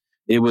was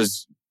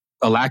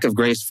a lack of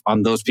grace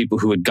on those people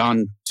who had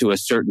gone to a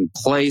certain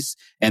place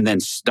and then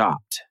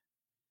stopped.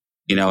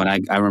 And I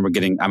remember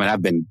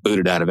I've been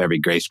booted out of every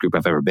grace group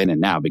I've ever been in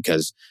now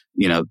because,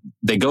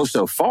 they go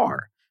so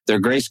far. Their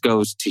grace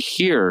goes to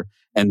here.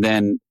 And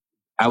then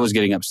I was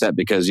getting upset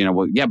because,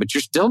 but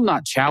you're still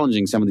not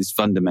challenging some of these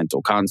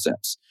fundamental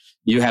concepts.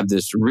 You have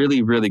this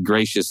really, really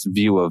gracious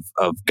view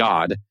of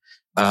God,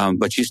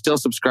 but you still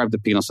subscribe to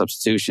penal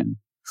substitution.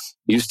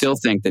 You still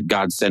think that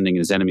God's sending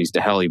his enemies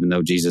to hell, even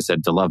though Jesus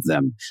said to love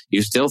them.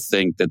 You still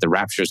think that the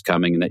rapture is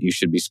coming and that you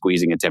should be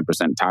squeezing a 10%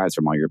 tithe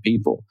from all your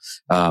people.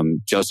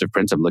 Joseph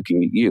Prince, I'm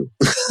looking at you.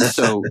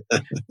 So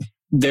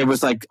there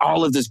was like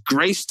all of this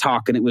grace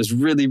talk, and it was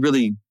really,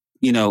 really,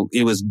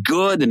 it was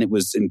good and it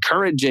was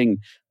encouraging.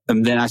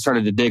 And then I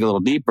started to dig a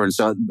little deeper. And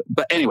so,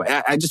 but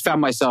anyway, I just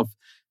found myself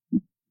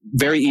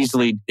very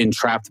easily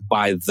entrapped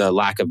by the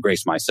lack of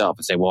grace myself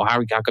and say, well,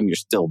 how come you're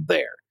still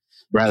there?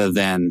 Rather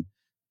than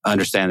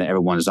understand that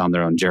everyone is on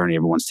their own journey,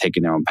 everyone's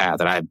taking their own path.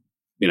 And I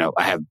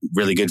have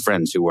really good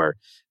friends who are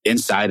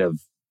inside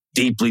of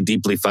deeply,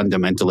 deeply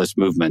fundamentalist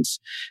movements,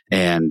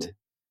 and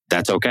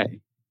that's okay.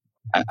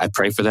 I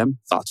pray for them,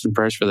 thoughts and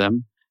prayers for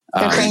them.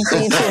 They're praying for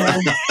you too, man.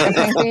 They're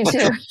praying for you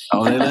too.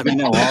 Oh, they let me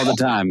know all the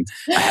time.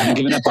 I haven't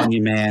given up on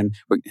you, man.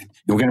 We're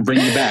going to bring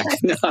you back.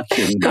 No,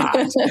 you're not.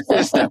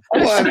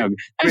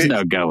 There's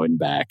no going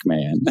back,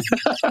 man.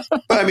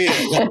 But I mean,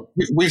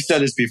 we've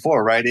said this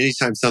before, right?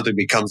 Anytime something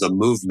becomes a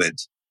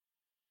movement,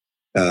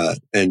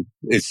 and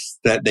it's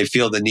that they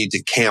feel the need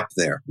to camp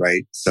there,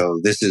 right?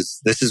 So this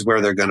is where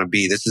they're going to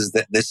be. This is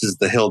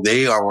the hill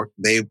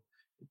the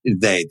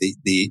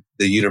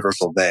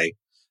universal they.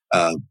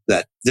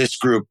 That this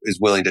group is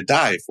willing to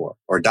die for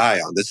or die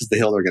on. This is the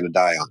hill they're going to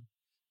die on.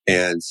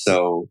 And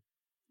so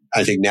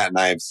I think Nat and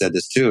I have said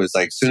this too. It's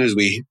like, as soon as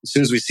we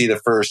see the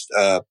first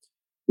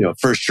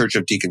church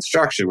of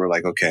deconstruction, we're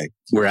like, okay,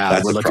 we're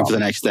out. We're looking for the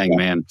next thing,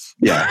 man.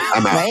 Yeah,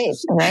 I'm out.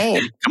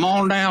 Right. Come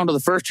on down to the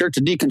first church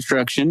of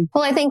deconstruction.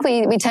 Well, I think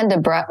we tend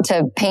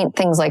to paint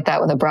things like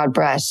that with a broad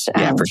brush.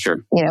 Yeah, for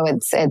sure.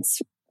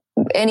 It's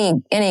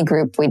any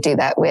group we do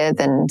that with.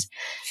 And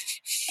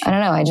I don't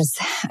know.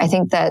 I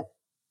think that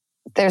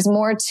there's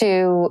more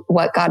to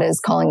what God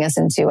is calling us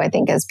into, I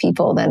think, as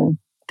people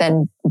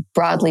than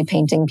broadly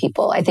painting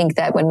people. I think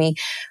that when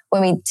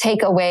we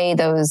take away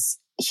those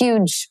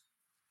huge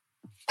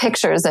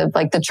pictures of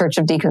like the church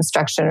of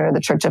deconstruction or the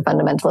church of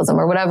fundamentalism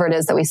or whatever it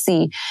is that we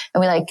see,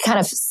 and we like kind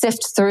of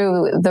sift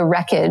through the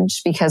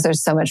wreckage because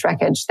there's so much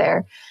wreckage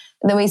there.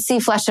 And then we see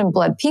flesh and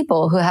blood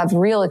people who have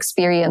real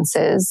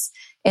experiences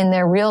in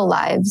their real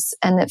lives,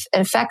 and it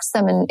affects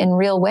them in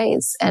real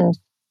ways. And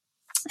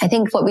I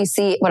think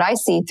what I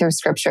see through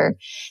scripture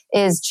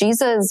is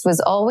Jesus was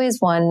always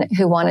one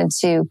who wanted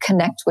to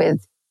connect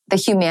with the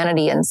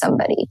humanity in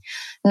somebody,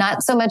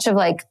 not so much of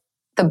like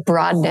the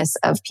broadness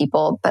of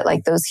people, but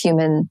like those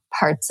human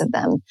parts of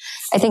them.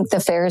 I think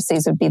the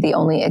Pharisees would be the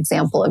only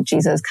example of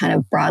Jesus kind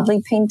of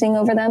broadly painting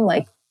over them,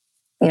 like,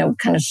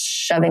 kind of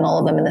shoving all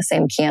of them in the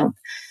same camp,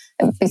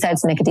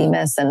 besides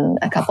Nicodemus and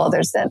a couple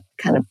others that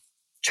kind of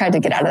tried to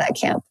get out of that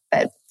camp.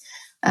 But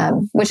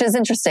which is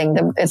interesting.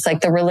 It's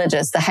like the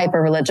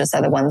hyper religious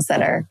are the ones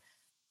that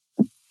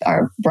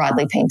are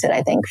broadly painted,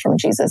 I think, from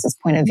Jesus's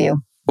point of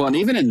view. Well, and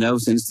even in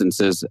those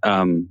instances,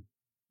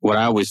 what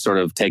I always sort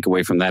of take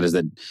away from that is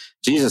that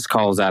Jesus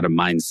calls out a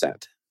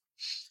mindset.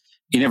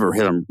 you never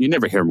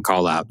hear him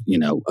call out,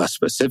 a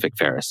specific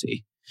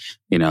Pharisee.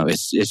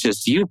 It's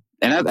just you.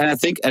 And I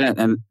think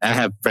I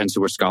have friends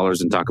who are scholars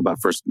and talk about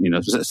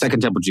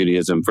Second Temple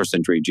Judaism, first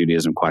century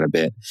Judaism quite a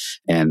bit.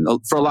 And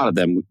for a lot of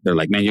them, they're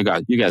like, man, you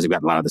guys have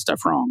got a lot of this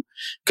stuff wrong,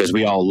 because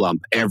we all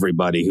lump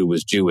everybody who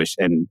was Jewish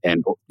and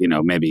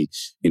maybe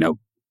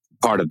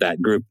part of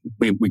that group.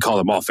 We call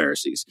them all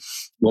Pharisees.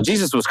 Well,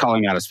 Jesus was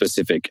calling out a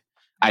specific,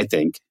 I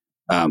think,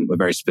 a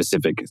very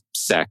specific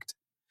sect,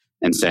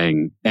 and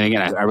saying, and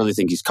again, I really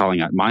think he's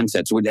calling out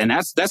mindsets, and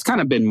that's kind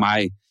of been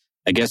my,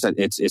 I guess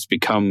it's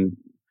become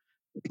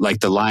like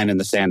the line in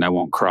the sand I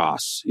won't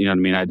cross. You know what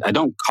I mean? I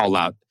don't call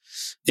out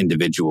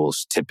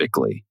individuals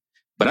typically,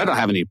 but I don't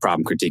have any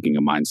problem critiquing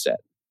a mindset.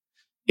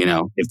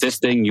 If this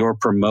thing you're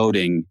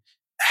promoting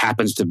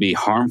happens to be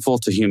harmful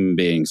to human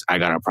beings, I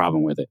got a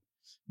problem with it.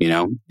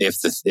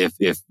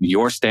 If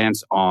your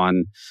stance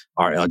on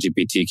our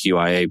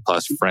LGBTQIA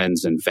plus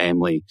friends and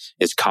family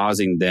is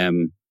causing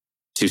them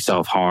to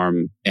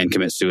self-harm and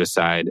commit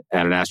suicide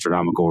at an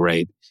astronomical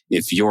rate,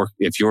 if your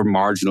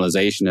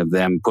marginalization of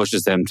them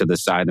pushes them to the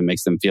side and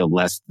makes them feel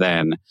less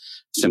than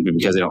simply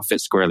because they don't fit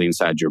squarely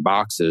inside your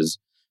boxes,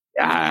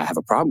 I have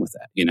a problem with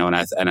that.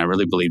 And I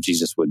really believe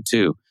Jesus would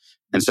too.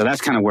 And so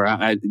that's kind of where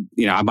I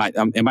might,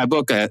 in my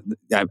book, I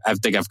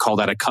think I've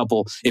called out a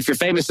couple. If you're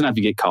famous enough,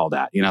 you get called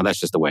out. That's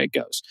just the way it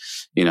goes.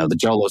 The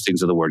Joel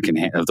Osteens of the world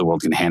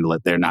can handle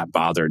it. They're not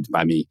bothered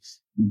by me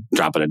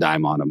dropping a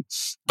dime on them.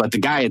 But the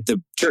guy at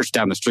the church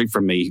down the street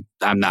from me,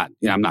 I'm not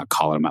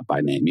calling him out by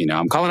name.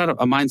 I'm calling out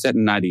a mindset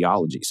and an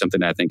ideology,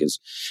 something that I think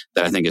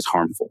is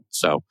harmful.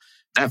 So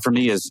that for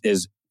me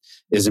is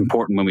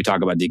important when we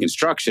talk about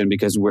deconstruction,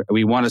 because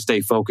we want to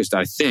stay focused,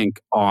 I think,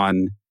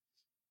 on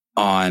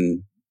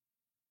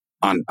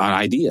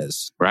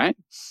ideas, right?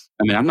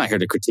 I mean, I'm not here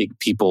to critique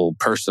people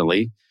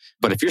personally,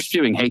 but if you're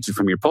spewing hatred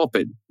from your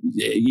pulpit,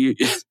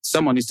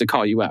 someone needs to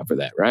call you out for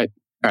that, right?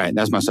 All right,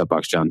 that's my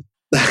soapbox, John.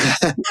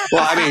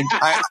 Well, I mean,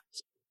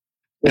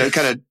 I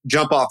kind of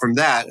jump off from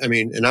that. I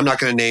mean, and I'm not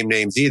going to name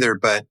names either,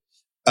 but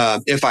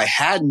if I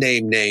had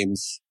named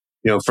names,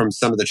 from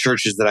some of the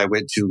churches that I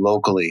went to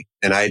locally,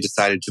 and I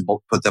decided to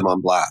put them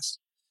on blast,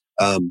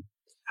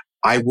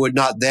 I would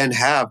not then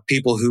have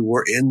people who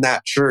were in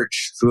that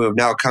church who have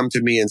now come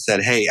to me and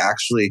said, "Hey,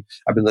 actually,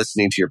 I've been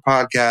listening to your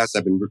podcast.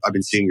 I've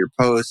been seeing your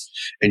posts,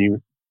 and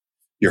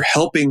you're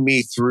helping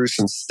me through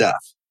some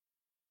stuff."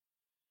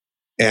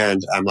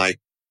 And I'm like,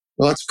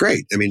 well, that's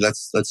great. I mean,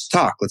 let's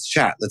talk, let's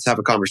chat, let's have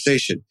a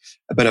conversation.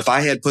 But if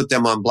I had put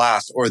them on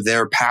blast, or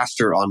their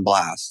pastor on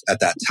blast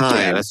at that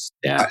time,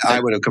 I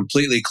would have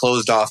completely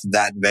closed off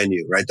that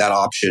venue, right? That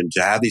option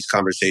to have these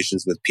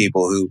conversations with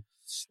people who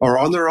are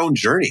on their own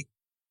journey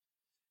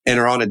and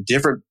are on a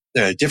different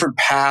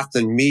path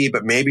than me,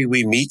 but maybe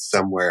we meet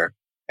somewhere.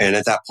 And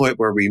at that point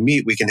where we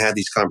meet, we can have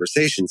these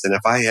conversations. And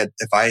if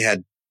I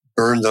had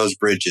burned those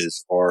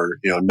bridges, or,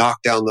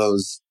 knocked down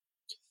those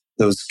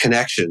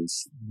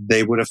connections,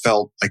 they would have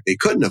felt like they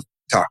couldn't have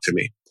talked to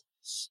me.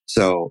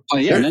 So,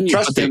 and then you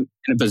put them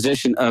in a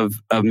position of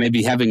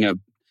maybe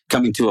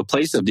coming to a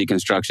place of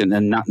deconstruction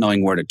and not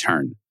knowing where to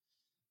turn.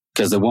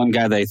 Because the one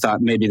guy they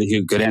thought maybe that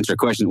he could answer a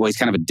question, well, he's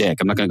kind of a dick.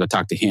 I'm not going to go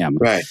talk to him.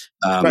 Right.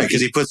 Right.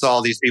 Because he puts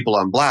all these people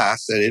on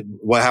blast. And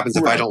what happens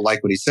if I don't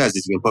like what he says?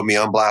 He's going to put me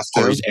on blast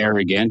too. Or he's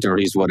arrogant, or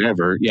he's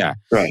whatever. Yeah.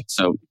 Right.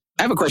 So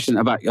I have a question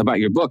about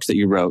your books that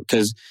you wrote,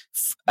 because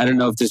I don't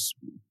know if this,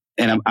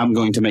 and I'm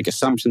going to make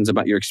assumptions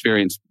about your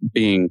experience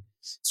being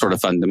sort of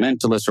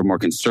fundamentalist or more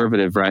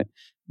conservative, right?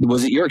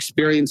 Was it your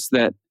experience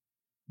that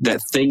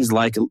things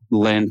like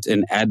Lent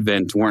and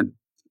Advent weren't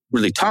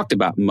really talked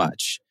about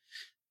much?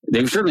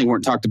 They certainly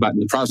weren't talked about in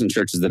the Protestant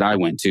churches that I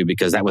went to,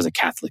 because that was a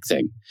Catholic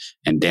thing.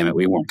 And damn it,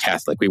 we weren't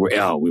Catholic. We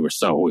were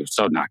so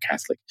not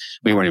Catholic.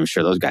 We weren't even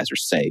sure those guys are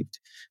saved.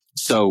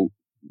 So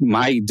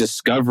my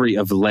discovery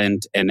of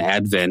Lent and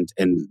Advent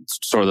and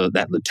sort of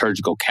that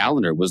liturgical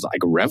calendar was like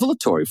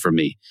revelatory for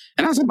me.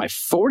 And I was in my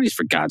 40s,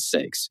 for God's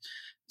sakes.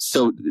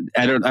 So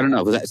I don't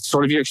know. Was that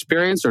sort of your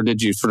experience, or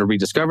did you sort of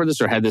rediscover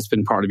this, or had this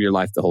been part of your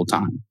life the whole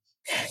time?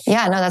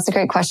 Yeah, no, that's a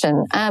great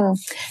question.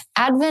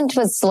 Advent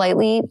was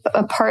slightly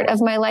a part of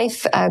my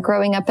life,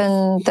 growing up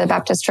in the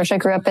Baptist church I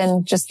grew up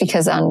in, just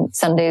because on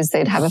Sundays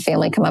they'd have a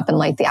family come up and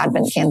light the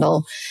Advent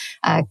candle,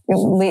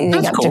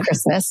 leading up to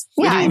Christmas.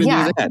 We didn't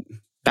even do that.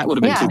 That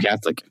would have been too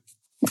Catholic.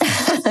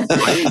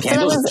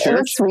 It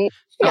was sweet.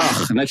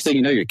 Oh, the next thing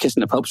you know, you're kissing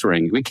the Pope's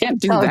ring. We can't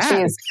do that.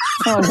 Geez.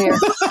 Oh, dear.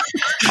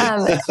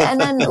 And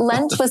then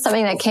Lent was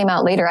something that came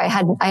out later. I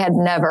had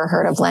never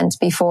heard of Lent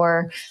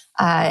before.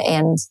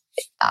 And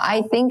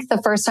I think the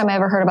first time I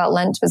ever heard about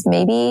Lent was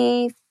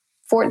maybe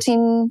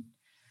 14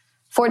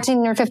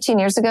 or 15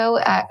 years ago.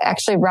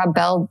 Actually, Rob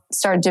Bell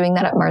started doing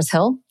that at Mars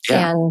Hill.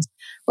 Yeah. And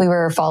we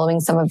were following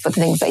some of the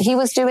things that he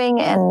was doing.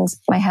 And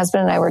my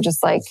husband and I were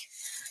just like,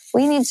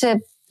 we need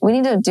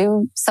to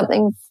do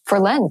something for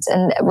Lent.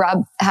 And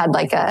Rob had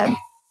like a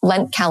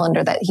Lent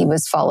calendar that he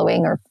was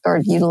following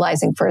or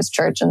utilizing for his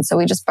church. And so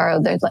we just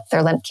borrowed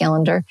their Lent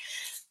calendar.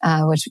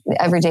 which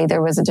every day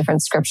there was a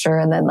different scripture,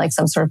 and then like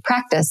some sort of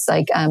practice,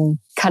 like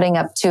cutting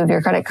up 2 of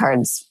your credit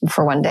cards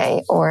for one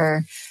day,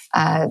 or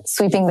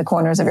sweeping the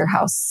corners of your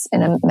house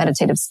in a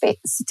meditative state.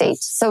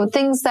 So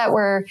things that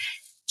were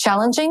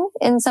challenging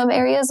in some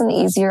areas and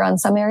easier on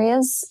some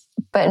areas,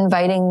 but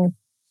inviting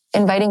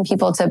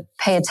people to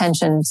pay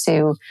attention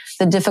to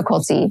the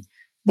difficulty,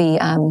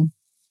 the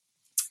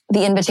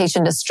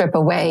invitation to strip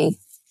away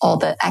all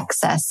the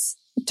excess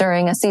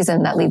during a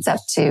season that leads up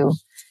to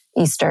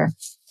Easter.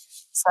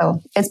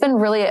 So it's been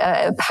really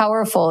a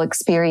powerful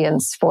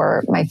experience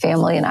for my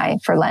family and I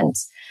for Lent.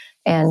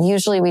 And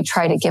usually we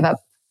try to give up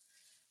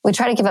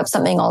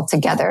something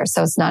altogether.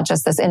 So it's not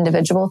just this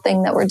individual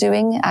thing that we're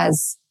doing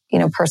as,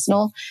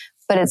 personal,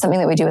 but it's something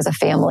that we do as a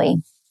family.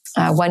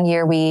 One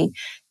year we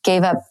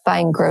gave up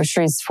buying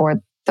groceries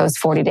for those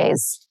 40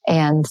 days.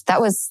 And that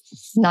was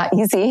not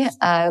easy.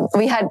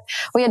 We had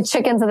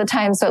chickens at the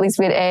time, so at least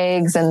we had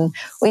eggs, and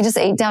we just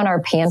ate down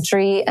our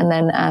pantry. And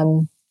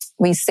then,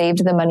 we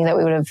saved the money that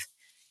we would have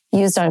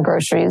used on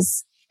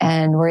groceries,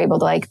 and we're able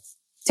to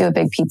do a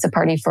big pizza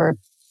party for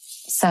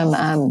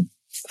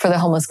for the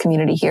homeless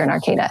community here in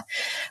Arcata.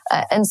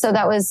 And so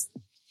that was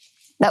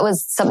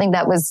something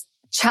that was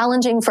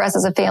challenging for us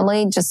as a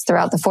family just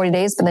throughout the 40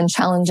 days, but then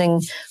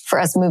challenging for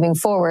us moving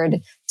forward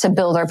to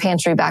build our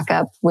pantry back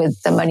up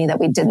with the money that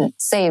we didn't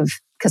save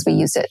because we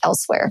used it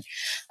elsewhere.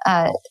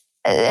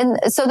 And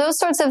so those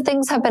sorts of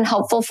things have been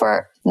helpful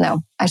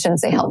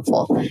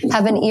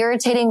have been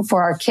irritating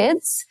for our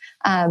kids.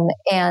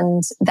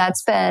 And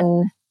that's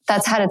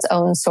had its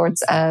own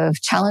sorts of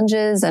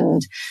challenges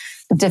and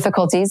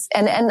difficulties.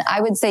 And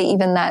I would say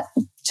even that,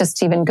 just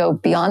to even go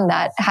beyond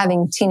that,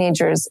 having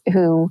teenagers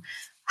who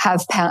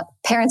have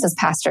parents as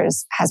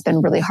pastors has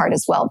been really hard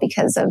as well,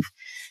 because of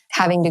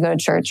having to go to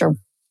church or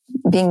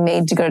being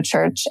made to go to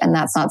church. And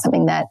that's not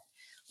something that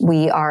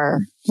we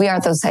aren't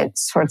those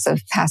sorts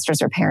of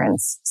pastors or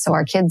parents. So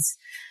our kids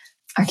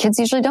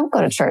usually don't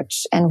go to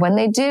church. And when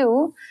they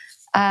do,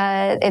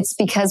 it's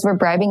because we're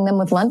bribing them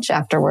with lunch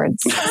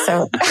afterwards.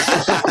 So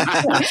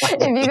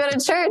if you go to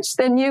church,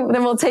 then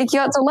we'll take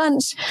you out to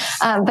lunch.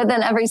 But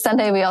then every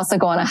Sunday we also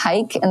go on a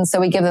hike. And so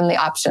we give them the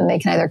option. They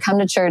can either come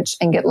to church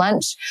and get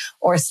lunch,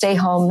 or stay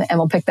home and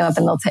we'll pick them up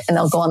and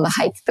they'll go on the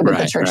hike with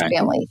the church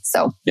family.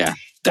 So yeah.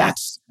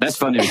 That's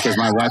funny, because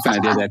my wife and I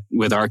did that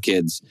with our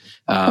kids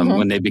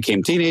when they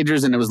became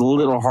teenagers, and it was a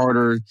little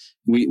harder.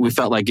 We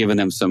felt like giving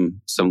them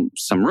some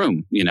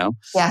room, Yeah.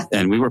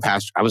 And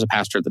I was a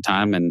pastor at the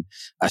time, and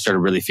I started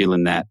really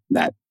feeling that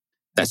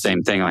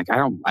same thing. Like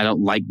I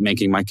don't like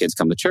making my kids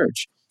come to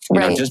church.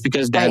 Just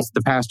because Dad's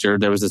the pastor,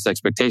 there was this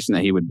expectation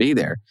that he would be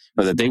there,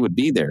 or that they would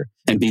be there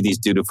and be these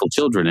dutiful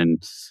children.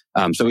 And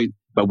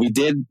we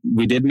did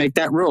make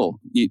that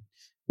rule.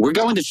 We're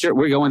going to church.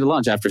 We're going to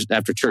lunch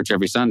after church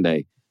every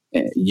Sunday.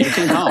 You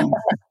can come.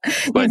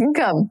 You can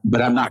come.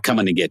 But I'm not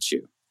coming to get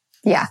you.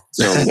 Yeah.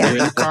 So you're in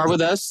the car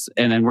with us,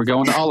 and then we're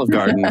going to Olive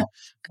Garden,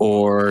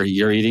 or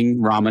you're eating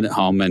ramen at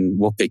home, and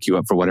we'll pick you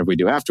up for whatever we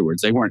do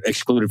afterwards. They weren't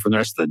excluded from the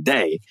rest of the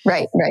day.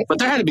 Right. But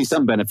there had to be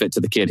some benefit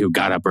to the kid who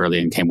got up early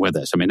and came with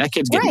us. I mean, that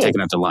kid's getting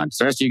taken out to lunch.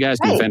 The rest of you guys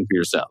can fend for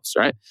yourselves,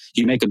 right?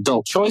 You make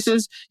adult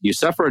choices. You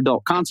suffer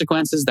adult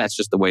consequences. That's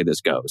just the way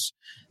this goes.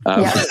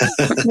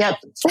 Yep.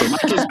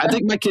 I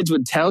think my kids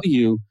would tell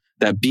you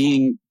that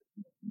being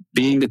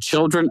the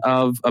children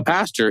of a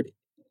pastor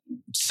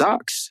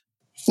sucks.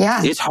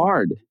 Yeah. It's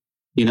hard,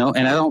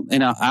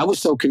 and I was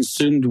so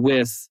consumed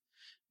with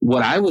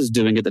what I was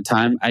doing at the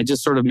time. I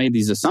just sort of made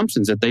these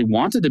assumptions that they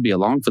wanted to be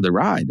along for the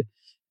ride.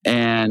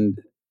 And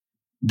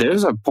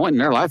there's a point in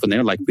their life when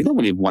they're like, we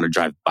don't even want to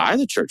drive by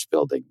the church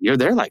building. You're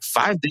there like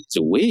 5 days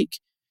a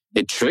week.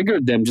 It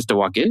triggered them just to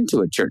walk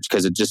into a church,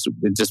 because it just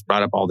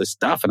brought up all this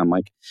stuff. And I'm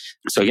like,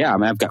 so yeah,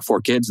 I've got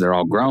 4 kids. They're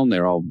all grown.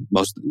 They're all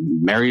most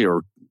married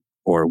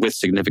or with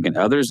significant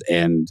others,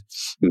 and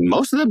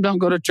most of them don't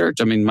go to church.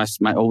 I mean,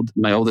 my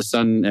oldest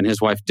son and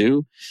his wife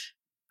do.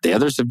 The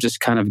others have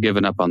just kind of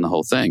given up on the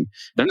whole thing.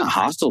 They're not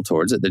hostile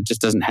towards it. It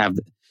just doesn't have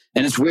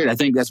and it's weird. I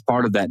think that's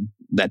part of that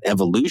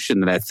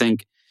evolution, that I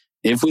think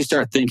if we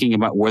start thinking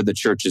about where the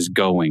church is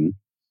going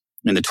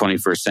in the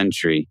 21st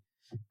century,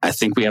 I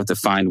think we have to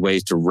find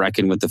ways to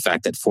reckon with the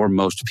fact that for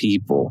most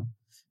people,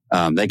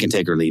 they can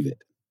take or leave it.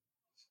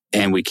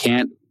 And we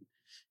can't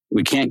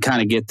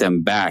kind of get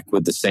them back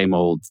with the same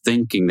old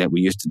thinking that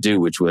we used to do,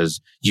 which was,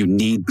 you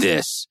need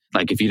this.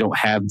 Like, if you don't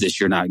have this,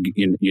 you're not a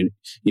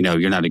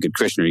good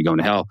Christian, or you're going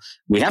to hell.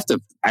 We have to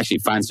actually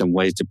find some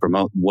ways to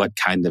promote what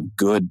kind of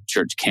good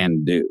church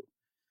can do.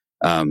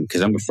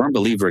 Because I'm a firm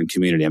believer in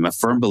community. I'm a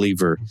firm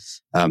believer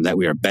that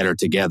we are better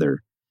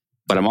together.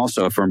 But I'm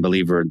also a firm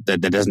believer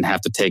that doesn't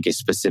have to take a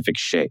specific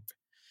shape.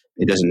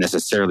 It doesn't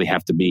necessarily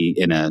have to be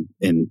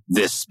in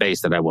this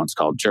space that I once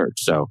called church.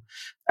 So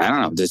I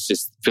don't know. This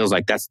just feels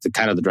like that's the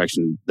kind of the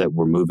direction that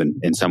we're moving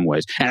in some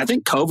ways. And I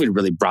think COVID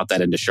really brought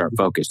that into sharp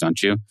focus,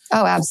 don't you?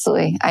 Oh,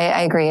 absolutely.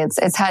 I agree.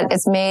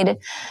 It's made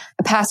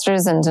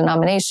pastors and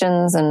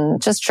denominations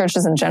and just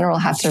churches in general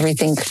have to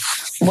rethink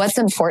what's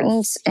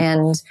important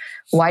and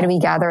why do we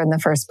gather in the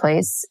first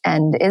place?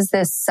 And is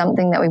this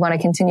something that we want to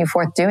continue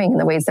forth doing in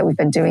the ways that we've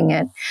been doing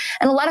it?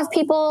 And a lot of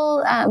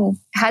people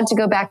had to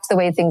go back to the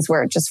way things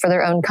were just for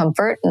their own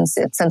comfort and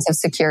sense of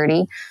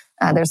security.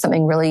 There was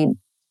something really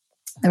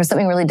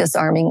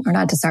disarming, or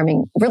not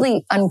disarming,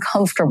 really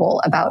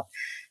uncomfortable about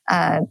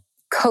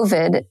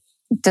COVID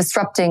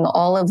disrupting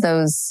all of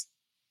those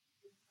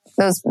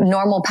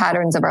normal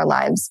patterns of our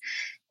lives.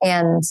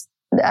 And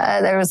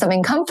there was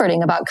something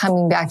comforting about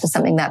coming back to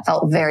something that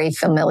felt very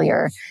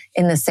familiar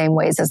in the same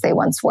ways as they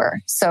once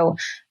were. So,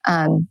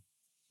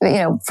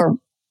 for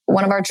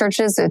one of our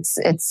churches,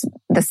 it's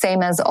the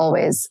same as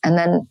always. And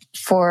then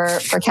for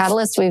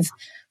Catalyst, we've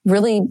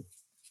really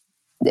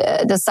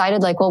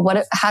decided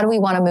how do we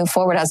want to move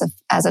forward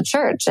as a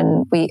church?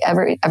 And we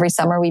every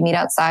summer we meet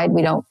outside.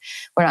 We're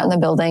not in the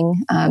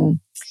building.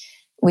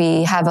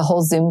 We have a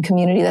whole Zoom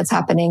community that's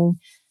happening.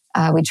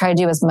 We try to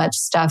do as much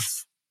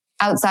stuff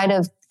outside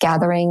of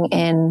gathering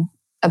in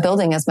a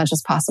building as much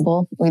as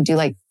possible. We do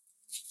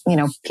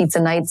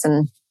pizza nights,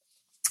 and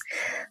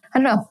I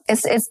don't know.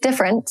 It's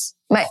different.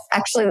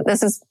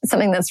 This is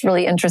something that's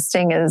really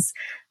interesting is,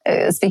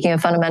 speaking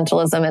of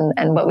fundamentalism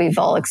and what we've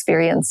all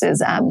experienced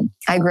is,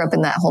 I grew up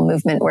in that whole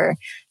movement where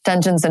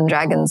Dungeons and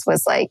Dragons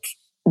was like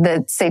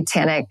the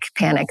satanic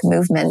panic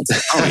movement.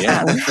 Oh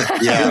yeah.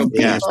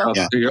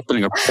 Yeah. You're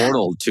opening a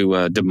portal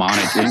to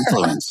demonic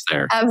influence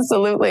there.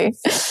 Absolutely.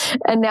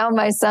 And now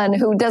my son,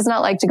 who does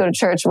not like to go to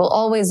church, will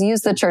always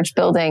use the church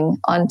building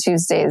on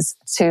Tuesdays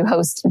to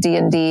host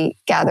D&D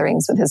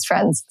gatherings with his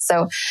friends.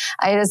 So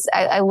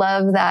I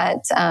love that,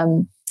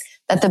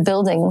 that the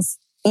buildings,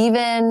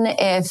 even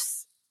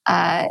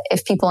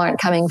if people aren't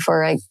coming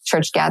for a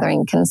church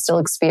gathering, can still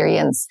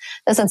experience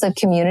the sense of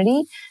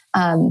community,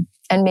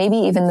 and maybe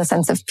even the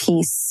sense of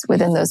peace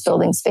within those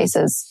building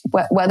spaces,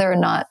 whether or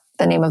not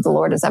the name of the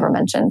Lord is ever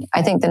mentioned.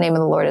 I think the name of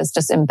the Lord is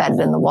just embedded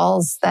in the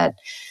walls, that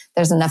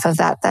there's enough of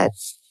that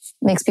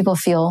makes people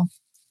feel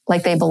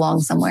like they belong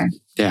somewhere.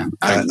 Yeah,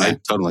 I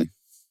totally.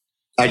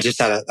 I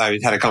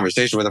had a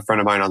conversation with a friend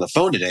of mine on the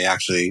phone today,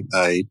 actually.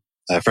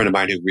 A friend of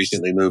mine who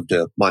recently moved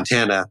to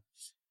Montana.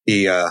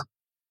 He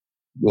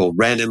will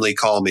randomly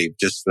call me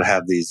just to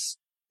have these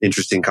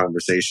interesting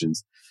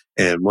conversations.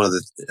 And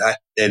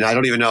and I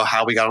don't even know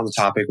how we got on the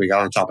topic. We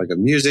got on the topic of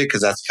music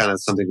because that's kind of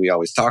something we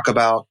always talk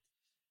about.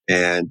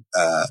 And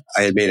I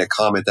had made a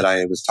comment that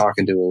I was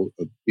talking to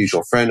a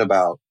mutual friend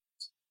about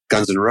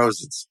Guns N'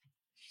 Roses.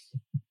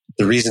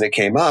 The reason it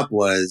came up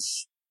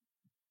was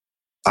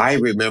I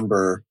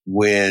remember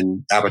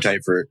when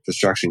Appetite for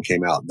Destruction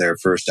came out, their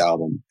first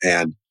album,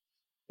 and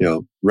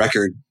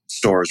record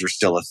stores were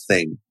still a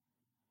thing.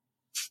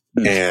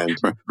 And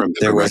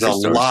there was a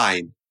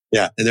line.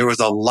 Yeah. And there was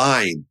a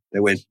line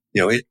that went,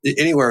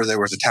 anywhere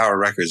there was a Tower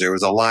Records, there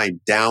was a line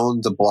down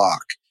the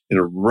block and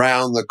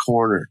around the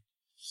corner.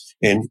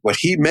 And what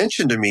he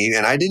mentioned to me,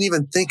 and I didn't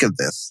even think of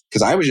this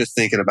because I was just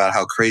thinking about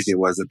how crazy it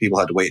was that people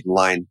had to wait in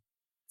line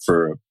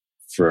for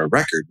a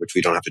record, which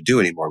we don't have to do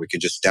anymore. We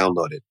can just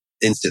download it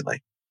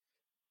instantly.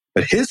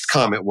 But his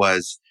comment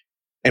was,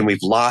 and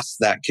we've lost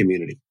that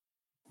community.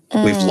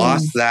 We've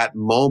lost that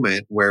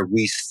moment where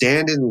we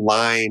stand in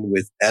line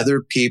with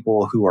other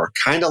people who are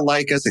kind of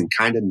like us and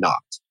kind of not.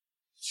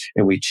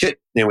 And we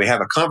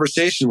have a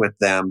conversation with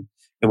them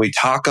and we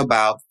talk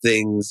about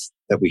things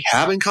that we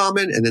have in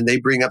common. And then they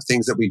bring up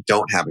things that we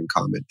don't have in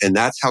common. And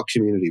that's how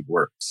community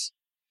works.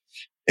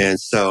 And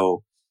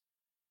so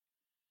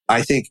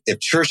I think if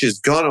church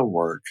is going to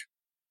work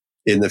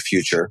in the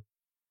future,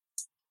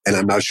 and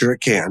I'm not sure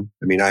it can.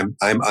 I mean, I'm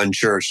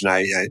unchurched,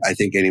 and I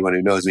think anyone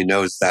who knows me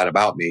knows that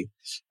about me.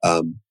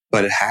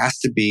 But it has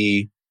to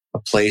be a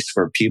place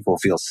where people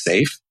feel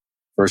safe,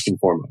 first and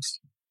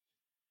foremost.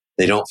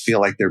 They don't feel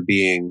like they're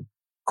being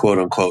quote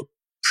unquote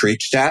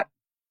preached at.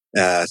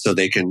 So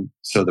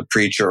the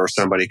preacher or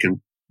somebody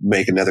can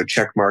make another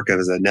check mark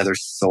as another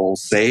soul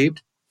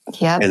saved.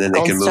 Yep, and then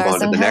they can move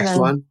on to the next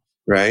heaven. one,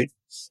 right?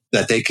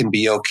 That they can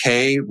be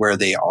okay where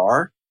they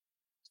are,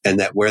 and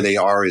that where they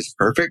are is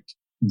perfect.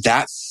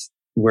 That's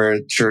where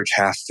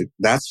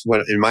that's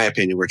what, in my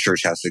opinion, where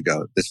church has to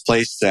go. This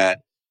place that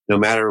no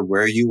matter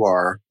where you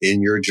are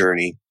in your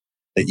journey,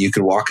 that you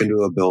can walk into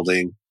a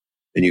building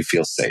and you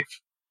feel safe.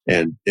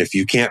 And if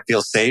you can't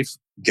feel safe,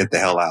 get the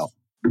hell out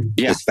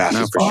as fast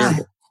as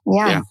possible.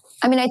 Yeah.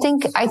 I mean, I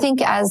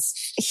think as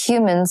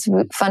humans,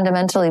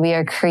 fundamentally, we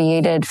are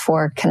created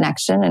for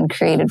connection and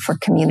created for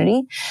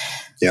community.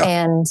 Yeah.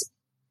 And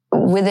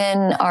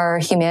within our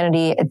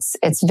humanity,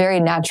 it's very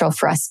natural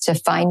for us to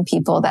find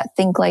people that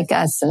think like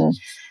us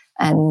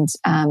and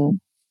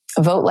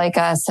vote like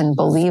us and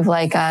believe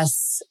like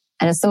us.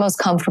 And it's the most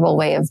comfortable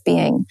way of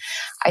being.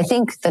 I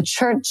think the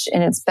church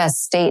in its best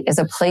state is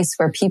a place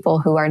where people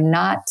who are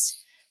not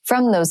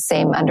from those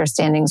same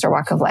understandings or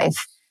walk of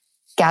life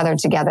gather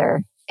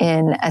together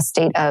in a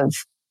state of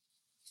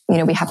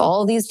we have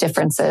all these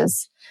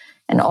differences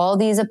and all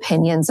these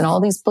opinions and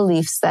all these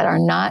beliefs that are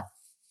not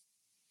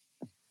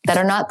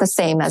the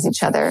same as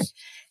each other.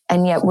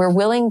 And yet we're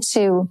willing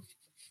to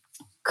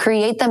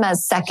create them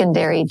as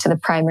secondary to the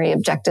primary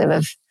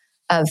objective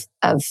of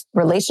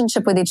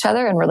relationship with each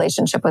other and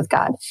relationship with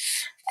God.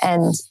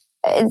 And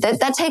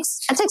that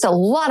takes a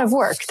lot of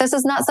work. This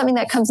is not something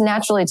that comes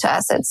naturally to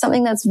us. It's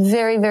something that's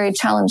very, very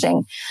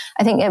challenging.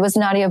 I think it was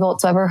Nadia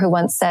Bolz-Weber who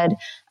once said,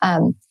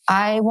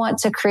 I want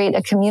to create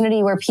a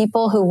community where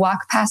people who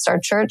walk past our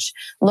church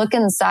look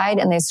inside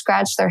and they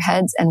scratch their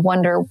heads and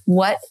wonder,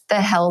 what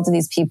the hell do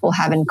these people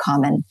have in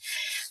common?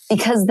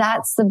 Because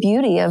that's the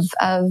beauty of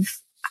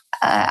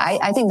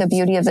I think the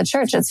beauty of the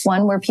church. It's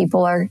one where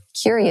people are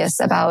curious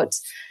about,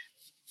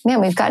 man,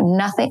 we've got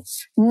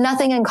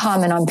nothing in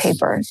common on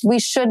paper. We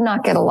should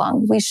not get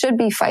along. We should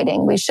be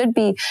fighting. We should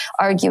be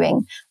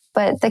arguing.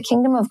 But the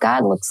kingdom of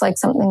God looks like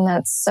something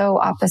that's so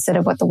opposite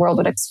of what the world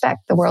would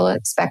expect. The world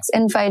expects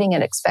infighting.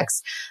 It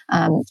expects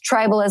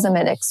tribalism.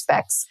 It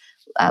expects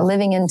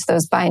living into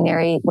those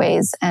binary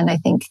ways. And I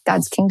think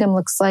God's kingdom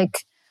looks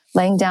like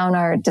laying down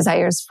our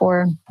desires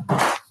for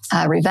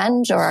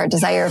revenge or our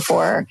desire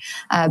for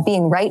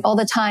being right all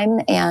the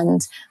time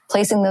and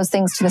placing those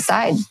things to the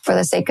side for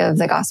the sake of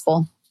the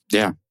gospel.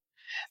 Yeah.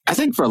 I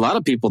think for a lot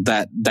of people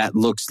that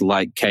looks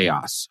like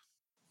chaos.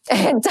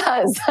 It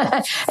does.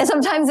 And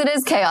sometimes it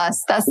is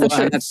chaos. That's the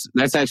truth.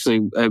 That's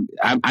actually,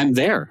 I'm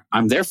there.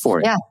 I'm there for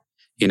it. Yeah.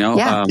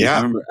 I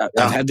remember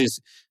I've had this,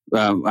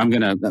 I'm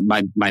going to,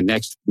 my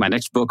next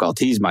book, I'll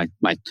tease I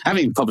haven't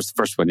even published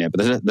the first one yet,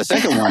 but the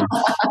second one,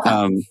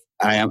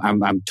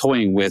 I'm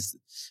toying with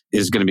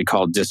is going to be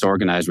called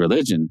Disorganized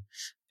Religion.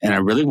 And I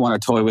really want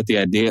to toy with the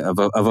idea of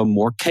a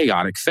more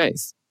chaotic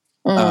faith.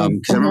 Because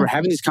I remember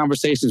having these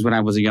conversations when I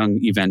was a young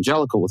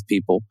evangelical with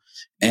people,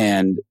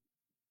 and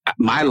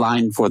my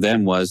line for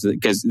them was,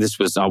 because this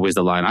was always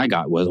the line I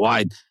got, was, well,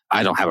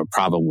 I don't have a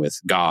problem with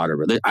God or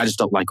religion. I just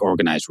don't like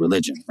organized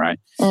religion, right?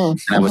 And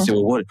I would say,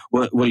 well,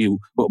 what would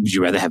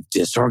you rather have,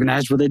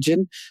 disorganized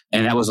religion?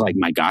 And that was like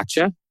my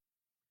gotcha.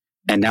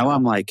 And now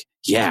I'm like,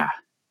 I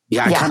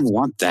kind of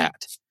want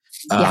that.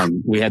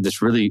 We had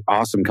this really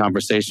awesome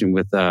conversation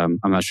with, I'm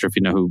not sure if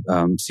you know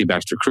who C.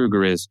 Baxter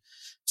Kruger is.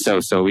 So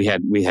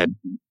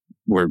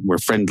we're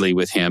friendly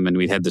with him, and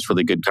we had this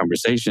really good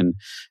conversation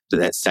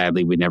that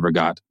sadly we never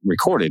got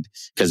recorded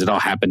because it all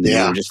happened. And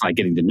we were just like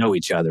getting to know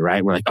each other,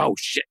 right? We're like, oh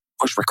shit,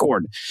 push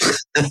record.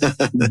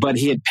 But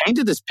he had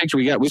painted this picture.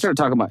 We started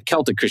talking about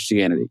Celtic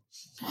Christianity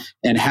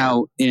and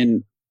how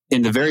in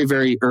the very,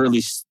 very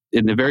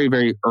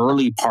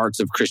early parts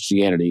of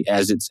Christianity,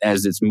 as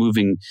it's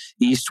moving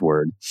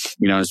eastward,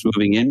 it's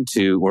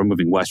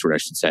moving westward, I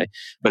should say,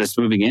 but it's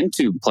moving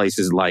into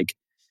places like,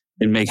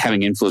 and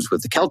having influence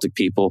with the Celtic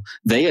people,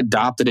 they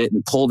adopted it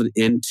and pulled it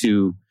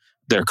into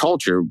their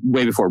culture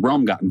way before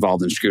Rome got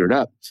involved and screwed it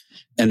up.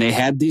 And they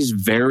had these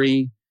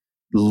very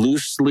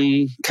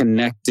loosely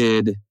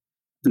connected,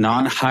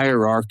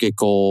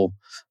 non-hierarchical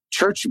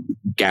church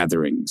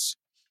gatherings.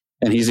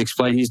 And he's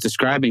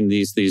describing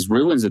these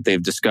ruins that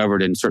they've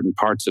discovered in certain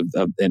parts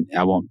of and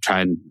I won't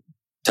try and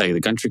tell you the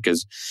country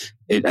because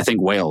I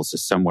think Wales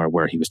is somewhere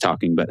where he was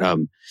talking, but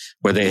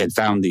where they had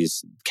found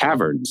these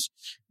caverns,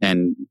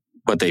 and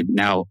what they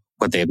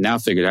have now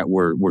figured out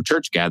were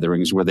church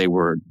gatherings where they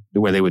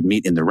would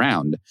meet in the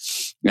round,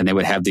 and they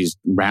would have these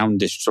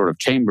roundish sort of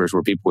chambers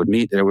where people would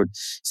meet.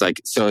 It's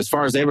like, so as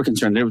far as they were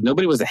concerned,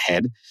 nobody was the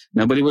head,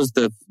 nobody was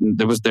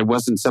there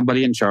wasn't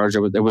somebody in charge.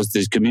 There was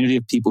this community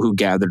of people who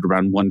gathered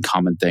around one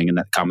common thing, and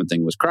that common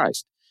thing was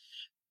Christ.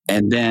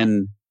 And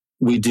then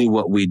we do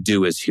what we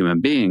do as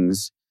human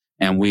beings,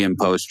 and we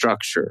impose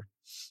structure.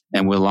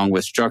 And along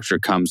with structure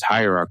comes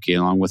hierarchy.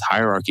 Along with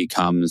hierarchy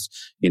comes,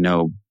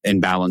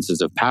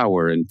 imbalances of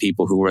power and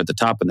people who are at the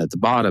top and at the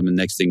bottom. And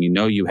next thing you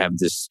know, you have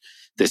this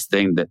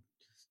thing that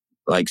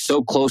like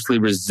so closely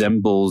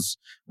resembles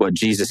what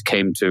Jesus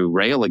came to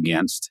rail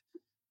against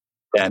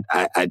that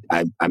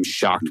I'm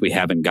shocked we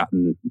haven't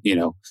gotten,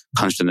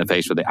 punched in the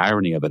face with the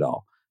irony of it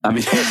all. I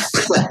mean,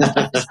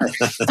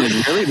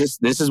 really,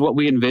 this is what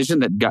we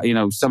envisioned, that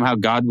God, somehow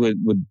God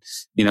would,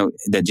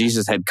 that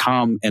Jesus had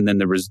come, and then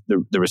the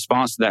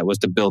response to that was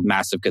to build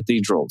massive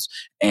cathedrals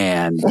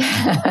and,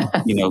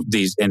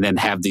 and then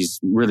have these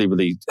really,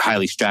 really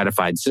highly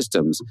stratified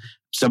systems.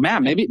 So,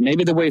 man,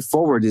 maybe the way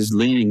forward is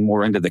leaning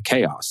more into the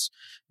chaos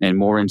and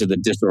more into the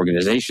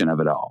disorganization of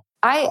it all.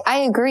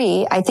 I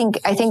agree. I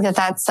think that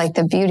that's like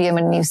the beauty. I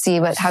mean, you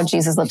see how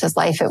Jesus lived his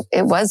life.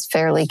 It was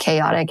fairly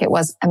chaotic.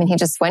 He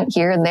just went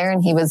here and there,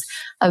 and he was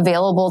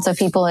available to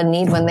people in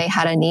need when they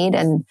had a need.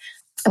 And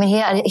he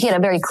had a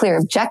very clear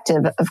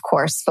objective, of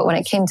course, but when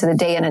it came to the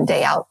day in and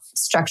day out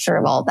structure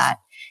of all that,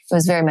 it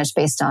was very much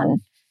based on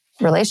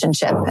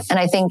relationship. And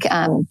I think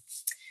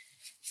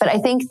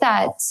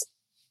that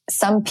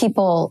some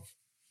people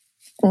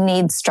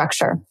need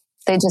structure.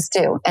 They just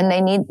do. And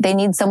they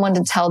need someone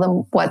to tell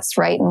them what's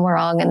right and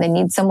wrong. And they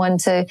need someone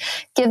to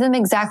give them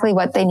exactly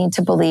what they need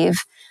to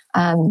believe.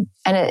 And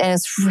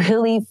it's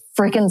really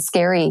freaking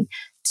scary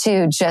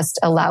to just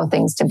allow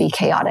things to be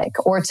chaotic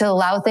or to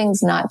allow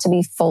things not to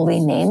be fully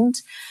named.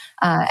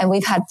 And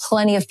we've had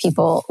plenty of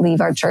people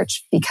leave our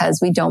church because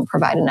we don't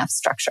provide enough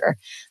structure.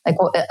 Like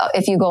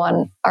if you go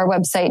on our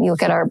website and you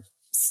look at our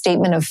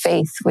statement of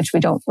faith, which we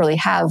don't really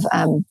have,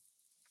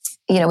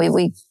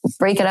 we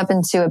break it up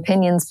into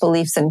opinions,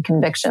 beliefs, and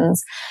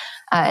convictions.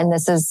 And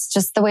this is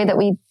just the way that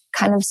we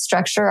kind of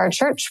structure our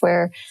church,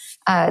 where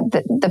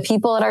the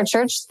people at our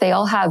church, they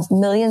all have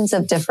millions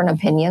of different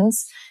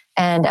opinions,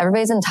 and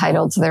everybody's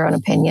entitled to their own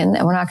opinion.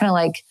 And we're not going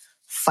to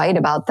fight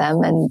about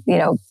them. And,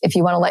 if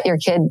you want to let your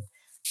kid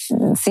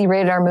see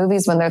rated R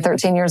movies when they're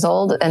 13 years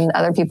old, and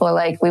other people are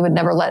like, we would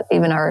never let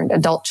even our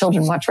adult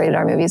children watch rated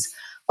R movies.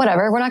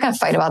 Whatever. We're not going to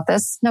fight about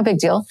this. No big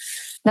deal.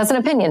 That's an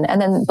opinion.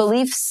 And then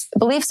beliefs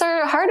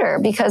are harder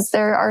because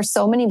there are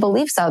so many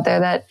beliefs out there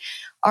that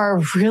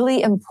are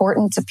really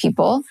important to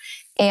people.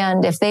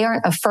 And if they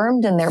aren't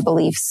affirmed in their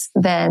beliefs,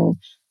 then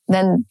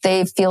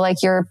they feel like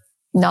you're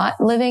not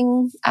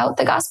living out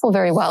the gospel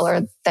very well,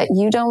 or that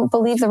you don't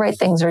believe the right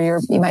things, or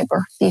you might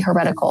be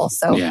heretical.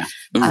 So,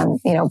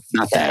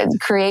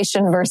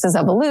 creation versus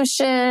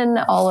evolution,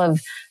 all of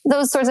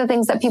those sorts of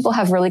things that people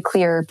have really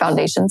clear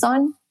foundations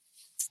on.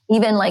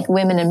 Even like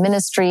women in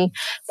ministry,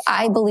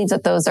 I believe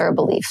that those are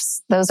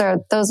beliefs. Those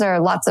are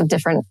lots of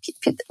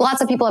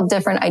people have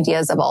different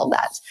ideas of all of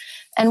that.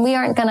 And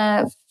we're not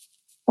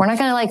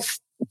gonna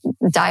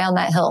die on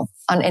that hill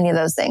on any of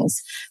those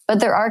things. But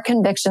there are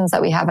convictions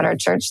that we have at our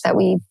church that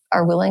we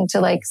are willing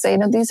to say,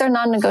 no, these are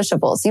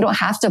non-negotiables. You don't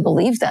have to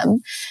believe them,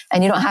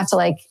 and you don't have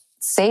to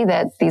say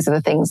that these are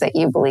the things that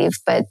you believe,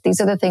 but these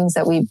are the things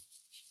that we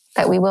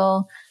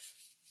will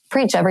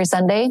preach every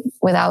Sunday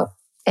without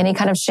any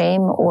kind of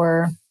shame,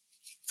 or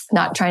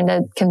not trying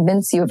to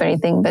convince you of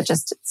anything, but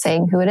just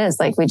saying who it is.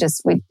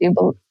 We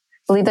do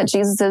believe that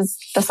Jesus is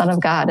the Son of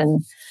God,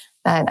 and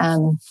that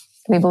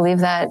we believe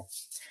that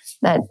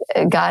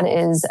God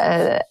is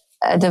a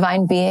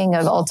divine being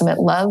of ultimate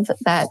love,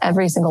 that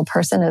every single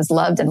person is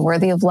loved and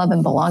worthy of love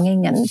and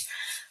belonging.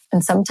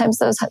 And sometimes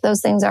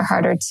those things are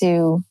harder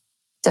to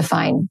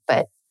define,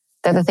 but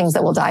they're the things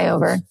that we'll die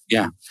over.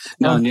 Yeah.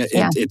 No,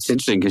 it's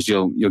interesting because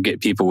you'll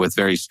get people with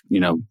very,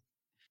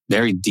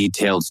 very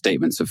detailed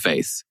statements of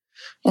faith.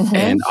 Mm-hmm.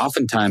 And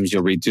oftentimes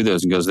you'll read through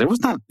those and goes, there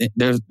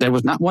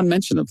was not one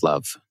mention of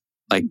love.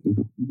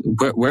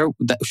 Where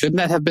shouldn't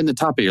that have been the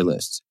top of your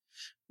list?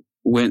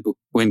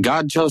 When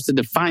God chose to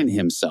define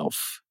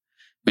himself,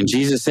 when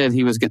Jesus said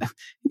he was going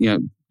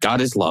to,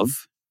 God is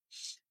love.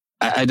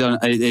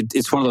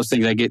 It's one of those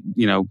things I get,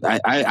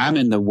 I'm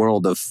in the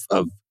world of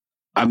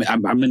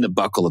I'm in the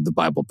buckle of the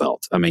Bible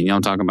Belt. I mean,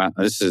 I'm talking about,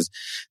 this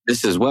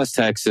is West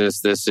Texas.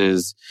 This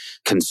is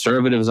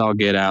conservatives all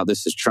get out.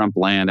 This is Trump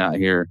land out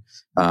here.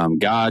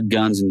 God,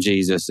 guns, and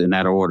Jesus in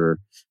that order.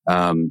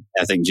 I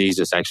think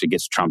Jesus actually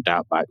gets trumped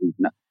out by,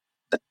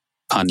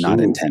 pun not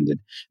intended,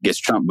 gets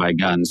trumped by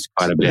guns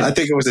quite a bit. I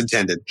think it was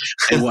intended.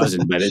 It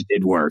wasn't, but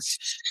it worked.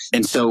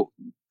 And so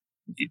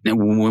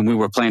when we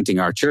were planting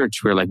our church,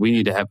 we were like, we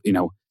need to have,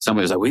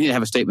 somebody was like, we need to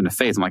have a statement of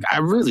faith. I'm like,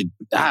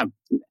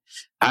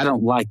 I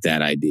don't like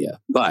that idea.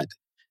 But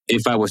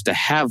if I was to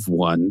have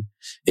one,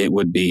 it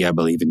would be, I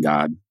believe in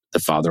God, the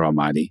Father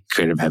Almighty,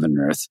 creator of heaven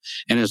and earth.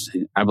 And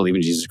I believe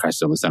in Jesus Christ,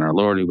 the only Son of our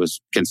Lord, who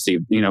was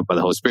conceived, by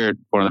the Holy Spirit,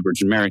 born of the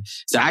Virgin Mary.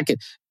 So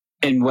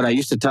and what I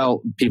used to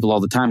tell people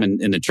all the time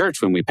in the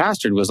church when we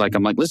pastored was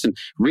I'm like, listen,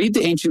 read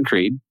the ancient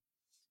creed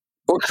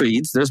or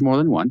creeds. There's more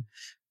than one.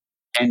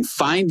 And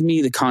find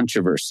me the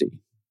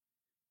controversy.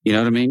 You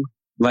know what I mean?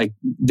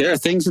 There are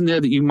things in there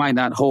that you might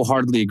not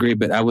wholeheartedly agree,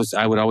 but I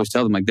would always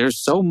tell them,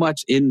 there's so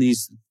much in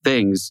these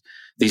things,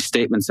 these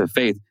statements of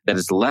faith, that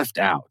is left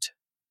out.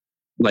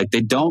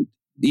 They don't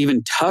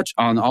even touch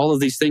on all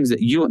of these things that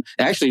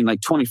actually in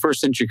 21st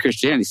century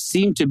Christianity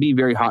seem to be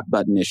very hot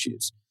button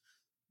issues.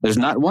 There's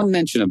not one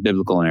mention of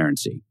biblical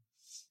inerrancy.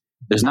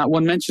 There's not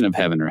one mention of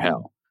heaven or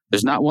hell.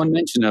 There's not one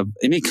mention of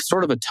any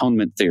sort of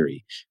atonement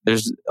theory.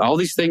 There's all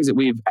these things that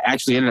we've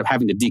actually ended up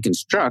having to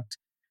deconstruct.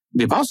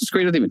 The Apostles'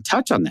 Creed doesn't even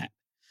touch on that.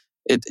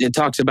 It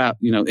talks about,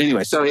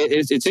 anyway. So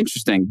it's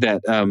interesting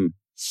that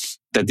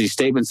that these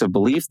statements of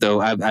belief,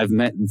 though, I've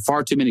met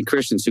far too many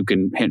Christians who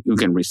can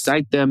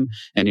recite them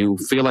and who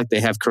feel like they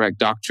have correct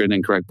doctrine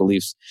and correct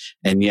beliefs,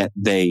 and yet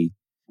they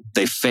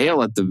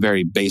fail at the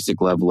very basic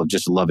level of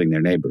just loving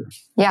their neighbor.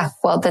 Yeah,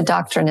 well, the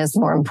doctrine is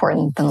more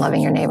important than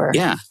loving your neighbor.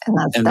 Yeah,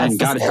 and then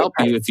God help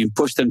you if you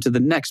push them to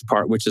the next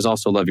part, which is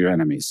also love your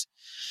enemies.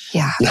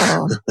 Yeah.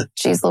 Oh,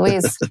 geez,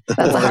 Louise,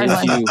 that's a hard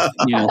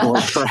one.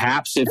 Or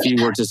perhaps if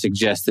you were to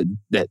suggest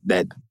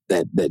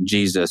that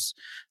Jesus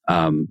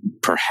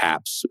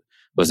perhaps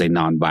was a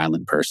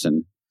nonviolent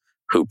person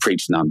who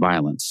preached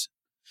nonviolence.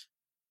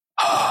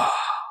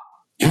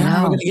 You're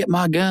never going to get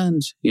my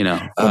guns,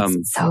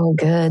 It's so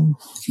good.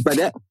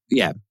 But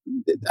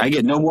I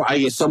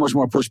get so much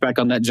more pushback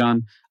on that,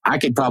 John. I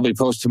could probably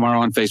post tomorrow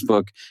on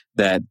Facebook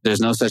that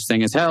there's no such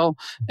thing as hell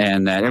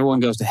and that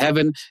everyone goes to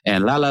heaven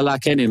and la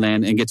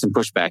Candyland, and get some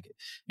pushback.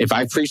 If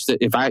I preach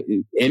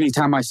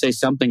anytime I say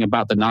something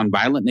about the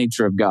nonviolent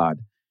nature of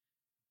God,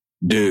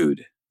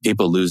 dude,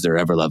 people lose their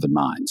ever-loving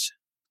minds.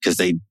 because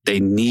they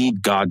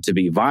need God to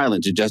be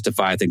violent to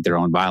justify, I think, their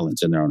own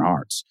violence in their own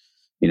hearts.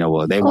 They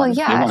want a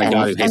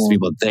God who hates the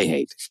people that they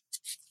hate.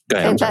 Go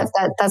ahead,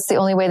 that's the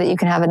only way that you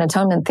can have an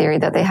atonement theory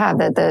that they have,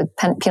 that the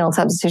penal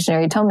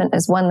substitutionary atonement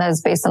is one that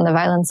is based on the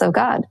violence of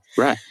God.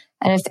 Right.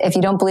 And if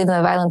you don't believe in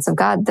the violence of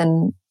God,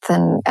 then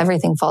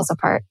everything falls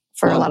apart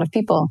for a lot of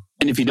people.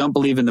 And if you don't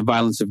believe in the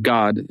violence of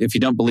God, if you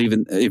don't believe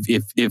in,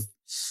 if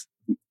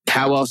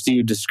how else do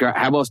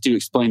you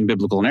explain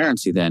biblical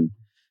inerrancy then?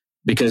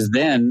 Because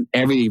then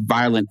every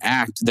violent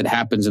act that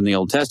happens in the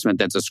Old Testament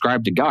that's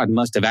ascribed to God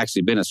must have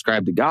actually been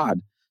ascribed to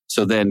God.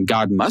 So then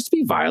God must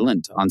be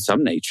violent on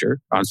some nature,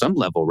 on some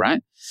level,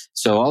 right?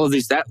 So all of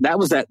these, that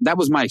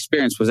was my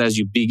experience, was as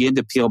you begin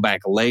to peel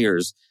back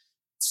layers,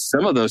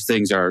 some of those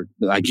things are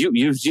like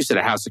you said,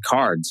 a house of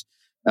cards.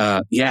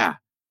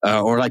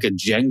 Or like a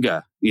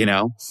Jenga,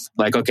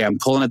 like, okay, I'm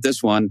pulling at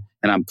this one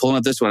and I'm pulling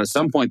at this one. At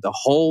some point, the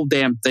whole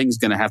damn thing's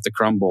going to have to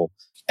crumble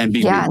and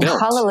be rebuilt.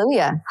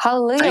 Hallelujah.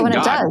 Hallelujah. When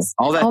God, it does.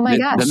 All that, oh my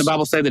gosh. Doesn't the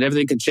Bible say that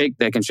everything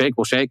that can shake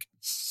will shake?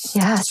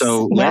 Yes.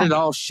 So let it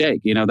all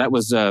shake. That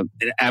was,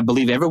 I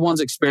believe everyone's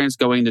experience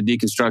going to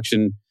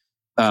deconstruction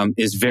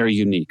is very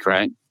unique,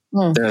 right?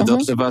 There are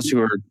those of us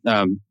who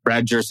are,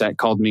 Brad Jersak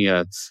called me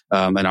an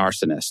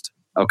arsonist.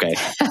 Okay.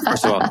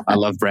 First of all, I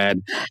love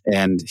Brad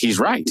and he's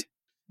right.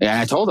 And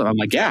I told him, I'm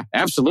like, yeah,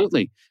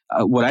 absolutely.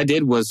 What I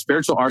did was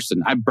spiritual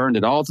arson. I burned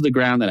it all to the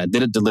ground and I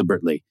did it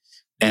deliberately.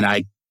 And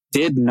I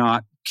did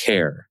not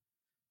care,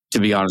 to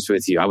be honest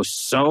with you. I was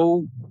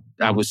so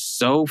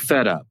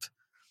fed up.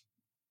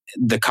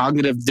 The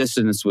cognitive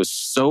dissonance was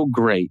so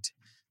great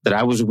that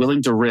I was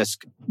willing to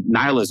risk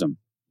nihilism,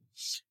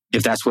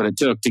 if that's what it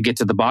took, to get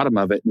to the bottom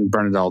of it and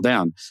burn it all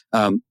down.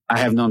 I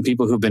have known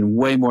people who've been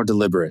way more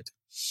deliberate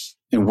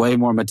and way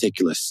more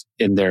meticulous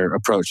in their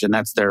approach. And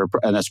that's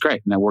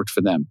great. And that worked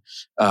for them.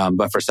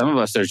 But for some of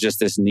us, there's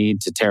just this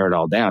need to tear it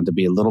all down, to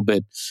be a little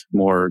bit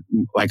more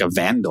like a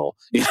vandal.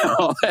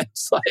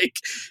 It's like,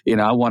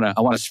 I want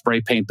to spray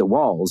paint the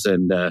walls.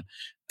 And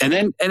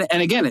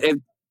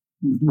again,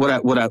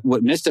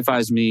 what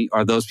mystifies me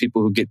are those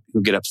people who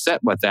get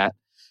upset with that,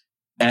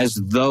 as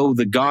though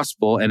the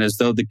gospel and as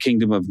though the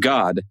kingdom of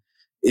God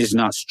is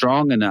not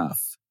strong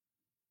enough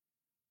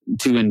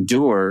to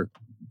endure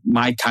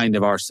my kind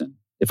of arson.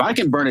 If I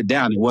can burn it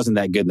down, it wasn't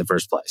that good in the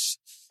first place.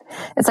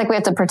 It's like we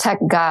have to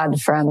protect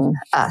God from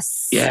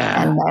us.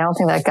 Yeah. And I don't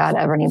think that God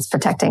ever needs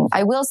protecting.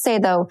 I will say,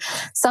 though,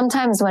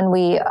 sometimes when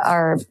we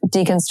are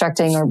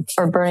deconstructing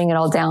or burning it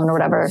all down or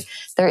whatever,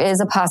 there is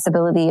a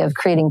possibility of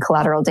creating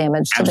collateral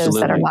damage to those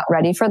that are not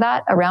ready for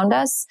that around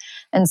us.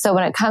 And so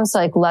when it comes to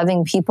like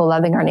loving people,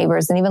 loving our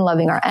neighbors, and even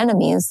loving our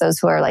enemies, those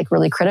who are like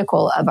really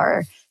critical of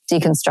our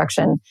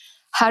deconstruction,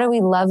 how do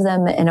we love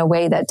them in a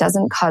way that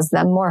doesn't cause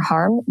them more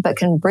harm, but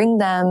can bring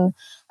them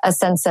a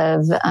sense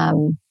of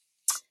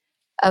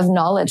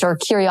knowledge or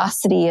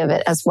curiosity of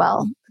it as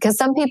well? Because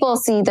some people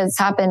see this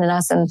happen in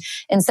us, and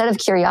instead of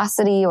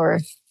curiosity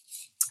or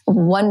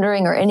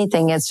wondering or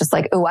anything, it's just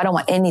like, oh, I don't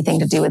want anything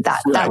to do with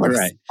that. That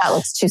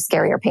looks too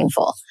scary or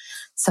painful.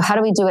 So how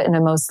do we do it in a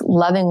most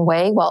loving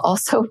way while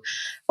also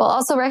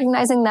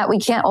recognizing that we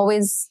can't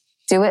always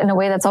do it in a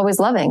way that's always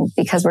loving,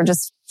 because we're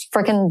just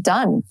freaking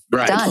done.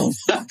 Right. Done.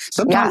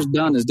 Sometimes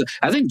done is done.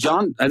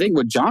 I think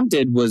what John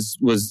did was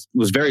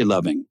very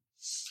loving,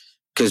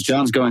 because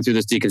John's going through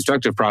this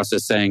deconstructive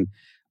process saying,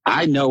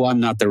 I know I'm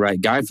not the right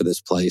guy for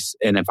this place.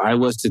 And if I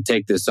was to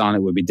take this on,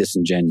 it would be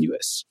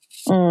disingenuous.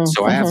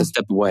 So I have to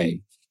step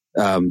away,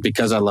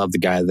 because I love the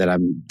guy that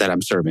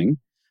I'm serving.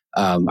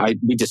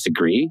 We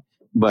disagree,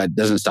 but it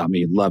doesn't stop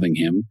me loving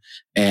him.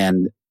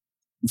 And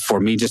for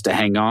me just to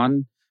hang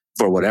on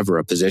for whatever,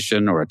 a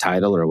position or a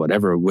title or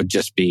whatever, would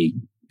just be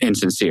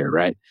insincere,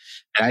 right?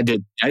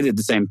 And I did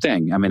the same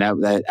thing. I mean, out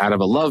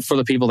of a love for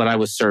the people that I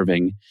was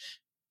serving,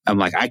 I'm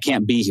like, I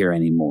can't be here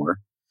anymore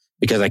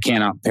because I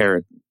cannot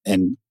parrot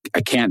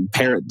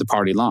the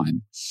party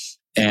line.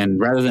 And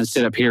rather than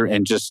sit up here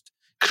and just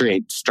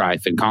create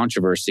strife and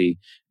controversy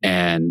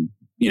and,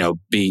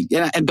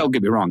 and don't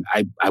get me wrong,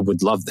 I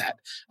would love that.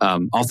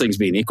 All things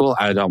being equal,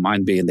 I don't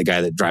mind being the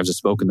guy that drives a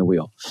spoke in the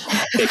wheel.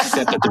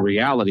 Except that the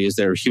reality is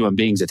there are human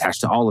beings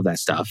attached to all of that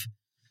stuff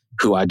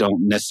who I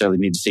don't necessarily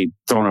need to see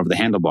thrown over the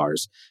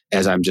handlebars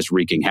as I'm just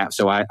wreaking havoc.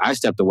 So I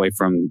stepped away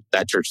from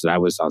that church that I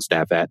was on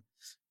staff at,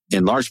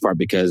 in large part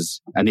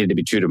because I needed to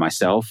be true to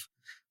myself,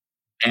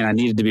 and I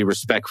needed to be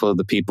respectful of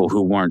the people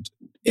who weren't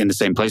in the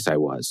same place I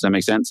was. Does that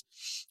make sense?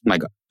 I'm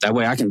like, that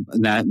way I can...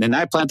 And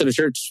I planted a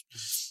church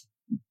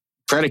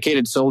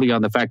predicated solely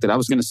on the fact that I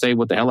was going to say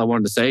what the hell I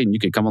wanted to say, and you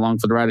could come along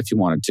for the ride if you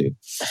wanted to,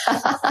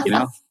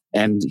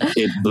 and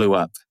it blew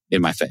up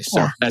in my face.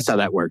 So that's how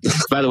that worked.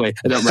 By the way,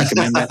 I don't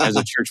recommend that as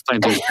a church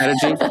planting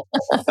strategy.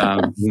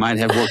 Might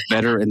have worked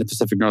better in the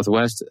Pacific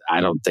Northwest.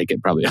 I don't think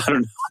it probably, I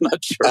don't know. I'm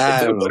not sure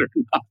if it would or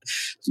not.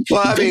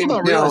 Well, I mean,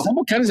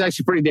 Humboldt County is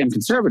actually pretty damn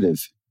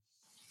conservative.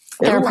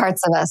 There are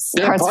parts of us,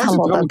 parts of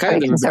Humboldt that's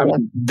pretty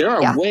conservative. There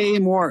are way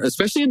more,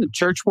 especially in the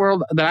church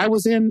world that I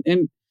was in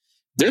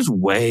there's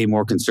way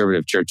more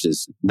conservative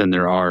churches than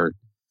there are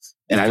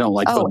And I don't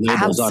like the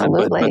labels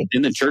absolutely. on it. But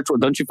in the church,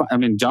 don't you find, I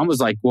mean, John was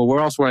like, well,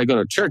 where else would I go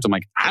to church? I'm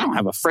like, I don't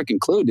have a freaking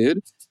clue, dude.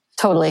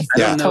 Totally. I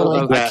don't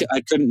know. Totally.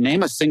 I couldn't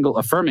name a single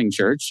affirming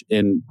church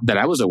that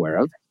I was aware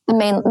of. The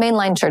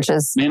mainline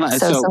churches. Some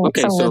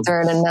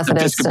Lutheran and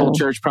Methodist. Episcopal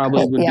church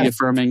probably would be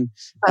affirming.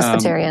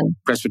 Presbyterian.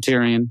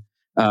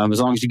 As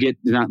long as you get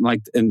not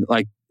like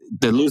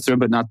the Lutheran,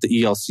 but not the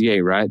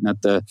ELCA, right?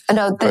 Not the the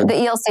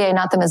ELCA,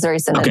 not the Missouri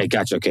Synod. Okay,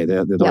 gotcha. Okay,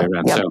 the other way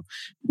around. So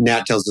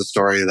Nat tells the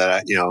story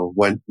that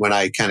when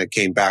I kind of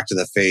came back to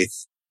the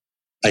faith,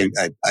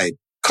 I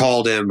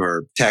called him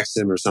or texted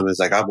him or something. It's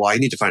like, well, I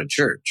need to find a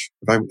church.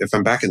 If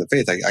I'm back in the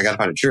faith, I got to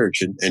find a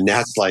church. And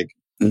Nat's like,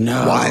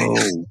 no, why?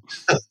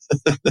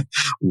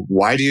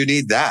 Why do you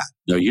need that?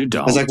 No, you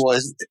don't. I was like, well,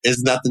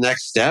 isn't that the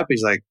next step?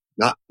 He's like,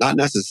 not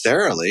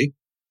necessarily.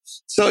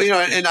 So,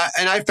 and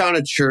I found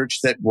a church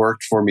that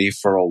worked for me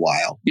for a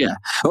while. Yeah.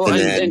 Well,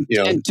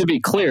 and to be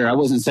clear, I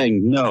wasn't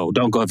saying, no,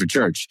 don't go to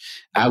church.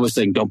 I was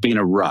saying, don't be in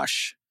a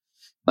rush.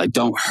 Like,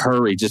 don't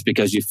hurry just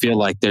because you feel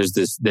like there's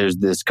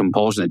this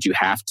compulsion that you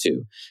have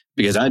to.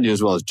 Because I knew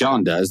as well as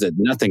John does that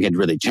nothing had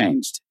really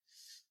changed.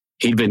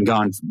 He'd been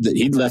gone.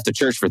 He'd left the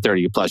church for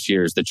 30 plus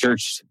years. The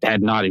church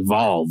had not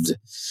evolved,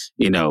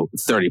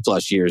 30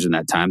 plus years in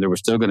that time. There were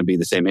still going to be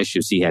the same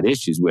issues he had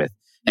issues with.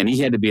 And he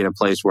had to be in a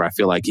place where I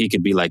feel like he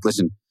could be like,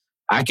 listen,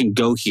 I can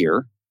go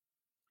here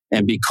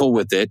and be cool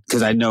with it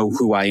because I know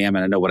who I am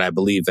and I know what I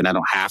believe and I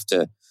don't have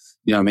to,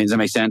 does that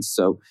make sense?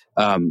 So,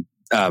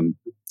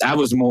 I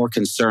was more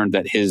concerned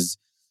that his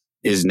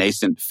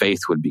nascent faith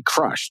would be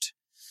crushed,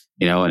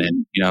 and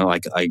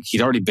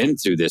he'd already been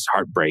through this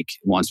heartbreak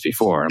once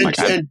before. And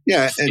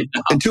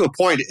to a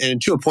point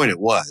it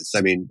was.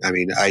 I mean,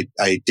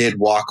 I did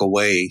walk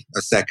away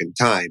a second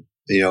time.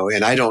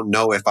 And I don't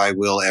know if I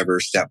will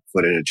ever step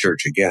foot in a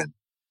church again.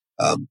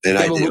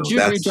 Would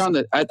you agree, John,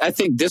 that I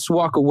think this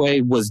walk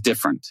away was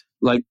different?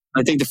 Like,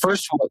 I think the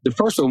first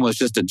one was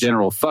just a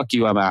general "fuck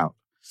you, I'm out."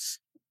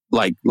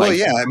 Well,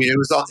 yeah. I mean,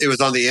 it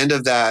was on the end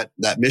of that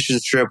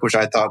missions trip, which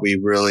I thought we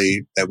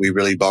really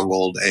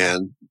bungled,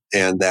 and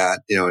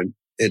that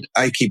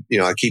I keep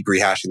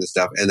rehashing this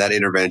stuff, and that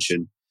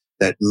intervention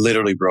that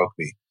literally broke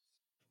me.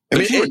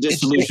 You were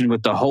disillusioned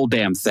with the whole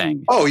damn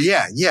thing. Oh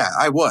yeah,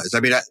 I was. I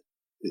mean,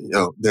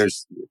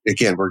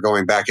 we're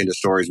going back into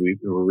stories we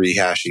were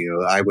rehashing.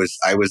 I was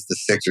the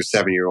 6 or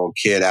 7 year old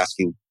kid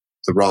asking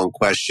the wrong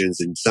questions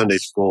in Sunday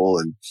school,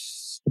 and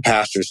the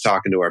pastor's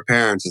talking to our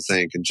parents and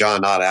saying, "Can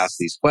John not ask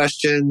these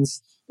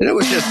questions?" And it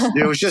was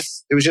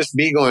just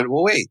me going,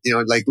 "Well, wait,"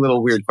 like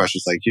little weird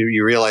questions, like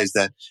you realize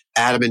that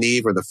Adam and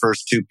Eve were the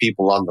first two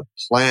people on the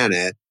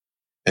planet,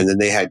 and then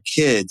they had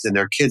kids, and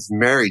their kids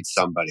married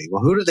somebody.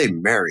 Well, who do they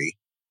marry?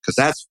 Because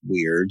that's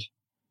weird.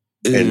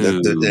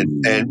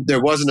 And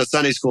there wasn't a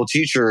Sunday school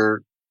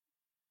teacher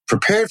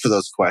prepared for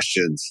those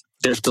questions.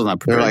 They're still not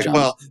prepared. They're like,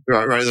 well,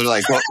 right. They're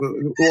like,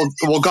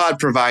 well, God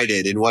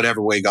provided in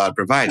whatever way God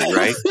provided,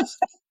 right?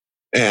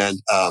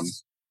 And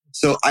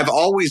so I've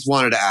always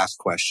wanted to ask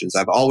questions.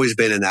 I've always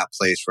been in that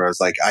place where I was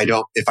like,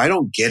 if I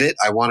don't get it,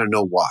 I want to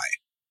know why.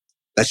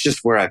 That's just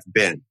where I've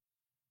been.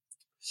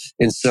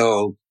 And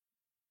so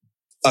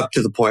up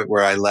to the point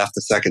where I left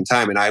the second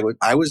time, and I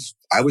was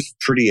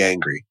pretty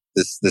angry.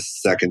 This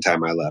second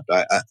time I left,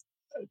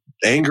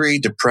 angry,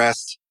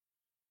 depressed,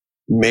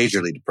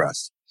 majorly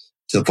depressed,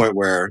 to the point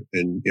where,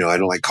 and I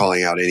don't like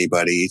calling out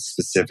anybody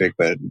specific,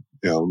 but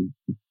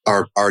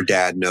our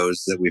dad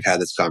knows that we've had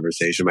this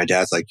conversation. My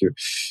dad's like,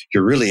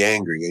 you're really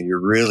angry, and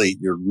you're really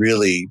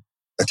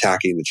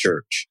attacking the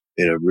church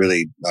in a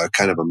really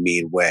kind of a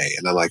mean way.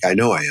 And I'm like, I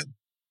know I am.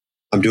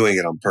 I'm doing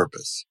it on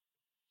purpose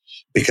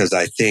because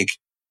I think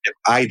if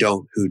I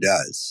don't, who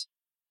does?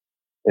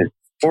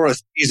 For a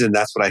season,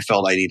 that's what I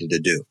felt I needed to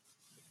do.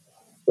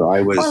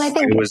 So we're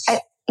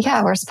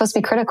supposed to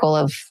be critical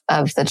of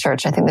the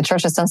church. I think the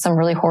church has done some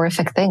really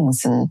horrific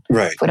things, and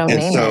right. If we don't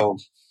name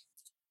it.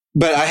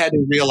 But I had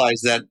to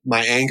realize that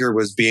my anger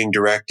was being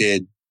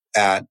directed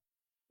at,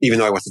 even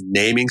though I wasn't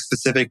naming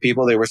specific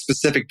people, they were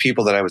specific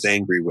people that I was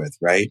angry with,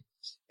 right?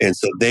 And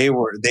so they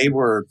were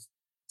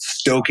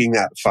stoking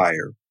that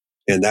fire,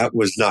 and that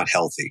was not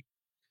healthy.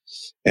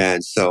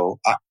 And so,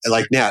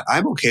 like Nat,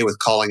 I'm okay with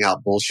calling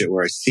out bullshit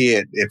where I see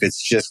it, if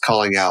it's just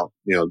calling out,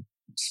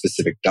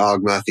 specific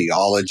dogma,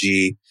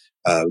 theology,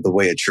 the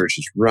way a church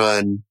is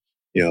run,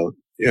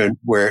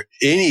 where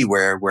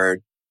anywhere where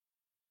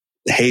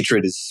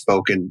hatred is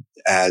spoken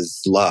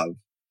as love,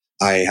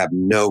 I have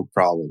no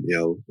problem,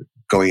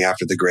 going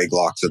after the Greg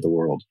Locks of the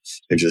world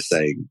and just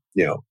saying,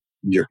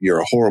 you're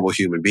a horrible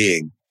human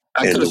being.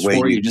 I could have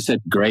swore you just said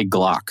Greg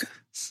Glock.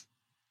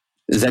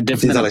 Is that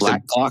different than a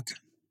black Glock?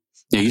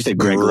 Yeah, you said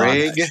Greg. But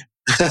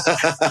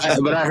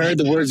I heard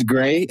the words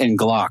gray and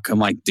Glock. I'm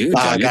like, dude,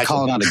 you're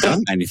calling out a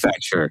gun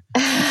manufacturer.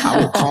 I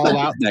will call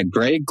out that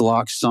Grey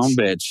Glock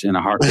sumbitch in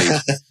a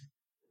heartbeat.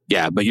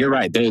 Yeah, but you're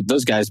right.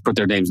 Those guys put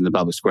their names in the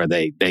public square.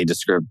 They get the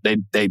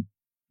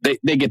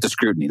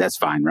scrutiny. That's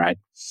fine, right?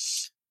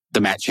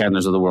 The Matt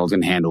Chandlers of the world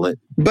can handle it.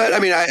 But I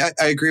mean, I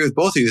agree with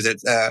both of you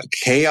that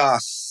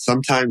chaos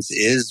sometimes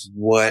is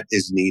what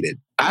is needed.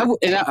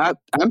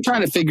 I'm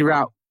trying to figure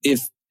out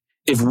if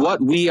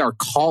what we are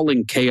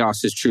calling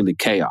chaos is truly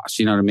chaos.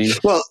 You know what I mean?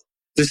 Well,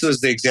 this was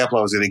the example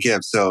I was going to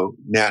give. So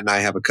Nat and I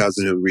have a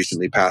cousin who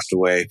recently passed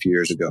away a few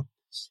years ago.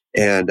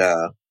 And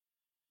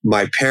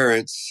our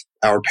parents,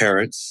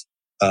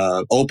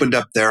 opened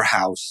up their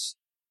house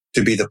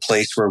to be the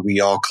place where we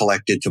all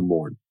collected to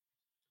mourn.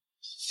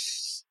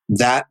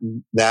 That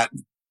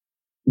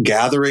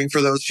gathering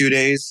for those few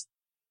days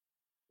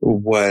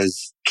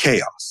was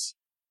chaos.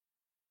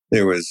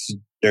 There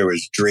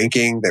was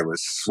drinking, there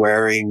was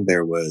swearing,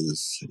 there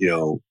was,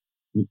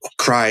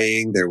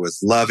 crying, there was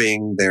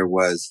loving, there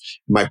was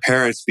my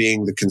parents,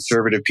 being the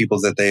conservative people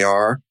that they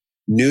are,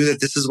 knew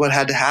that this is what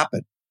had to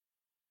happen.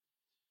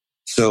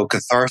 So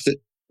catharsis,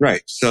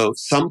 right. So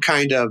some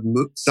kind of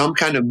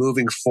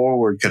moving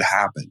forward could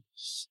happen.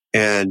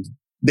 And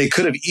they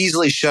could have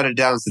easily shut it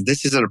down and said,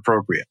 this isn't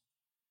appropriate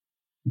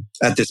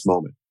at this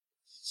moment.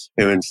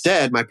 And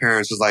instead, my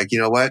parents was like, you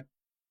know what?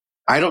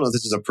 I don't know if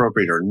this is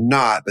appropriate or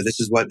not, but this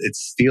is what it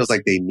feels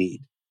like they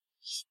need.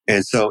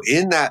 And so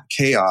in that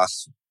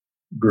chaos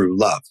grew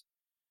love.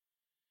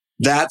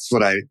 That's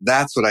what I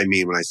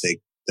mean when I say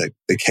the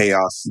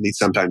chaos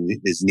sometimes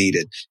is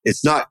needed.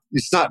 It's not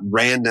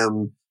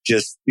random,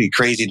 just be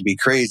crazy to be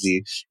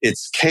crazy.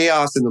 It's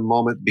chaos in the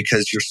moment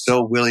because you're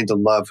so willing to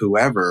love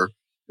whoever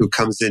who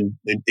comes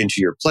into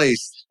your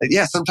place.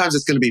 Yeah, sometimes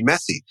it's going to be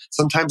messy.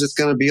 Sometimes it's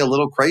going to be a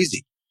little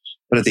crazy.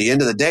 But at the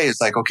end of the day,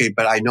 it's like, okay,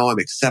 but I know I'm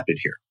accepted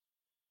here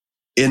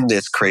in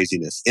this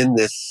craziness, in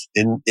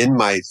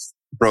my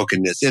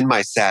brokenness, in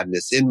my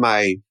sadness, in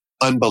my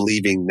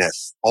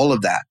unbelievingness, all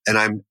of that. And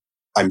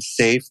I'm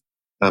safe,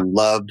 I'm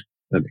loved,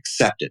 I'm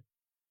accepted.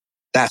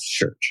 That's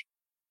church.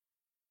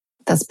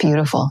 That's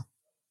beautiful.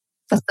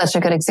 That's such a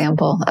good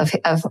example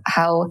of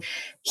how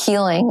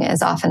healing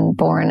is often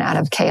born out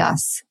of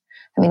chaos.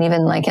 I mean,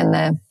 even like in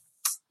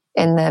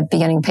the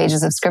beginning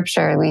pages of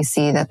Scripture, we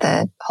see that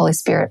the Holy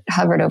Spirit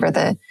hovered over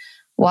the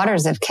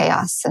waters of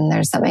chaos. And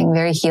there's something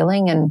very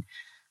healing and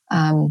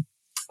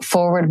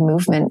forward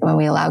movement when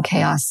we allow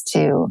chaos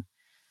to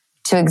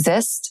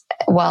exist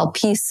while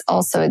peace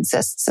also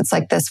exists. It's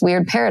like this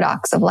weird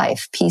paradox of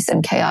life, peace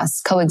and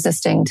chaos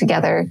coexisting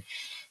together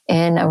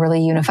in a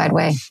really unified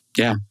way.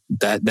 Yeah,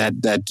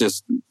 that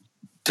just,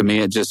 to me,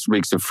 it just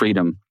reeks of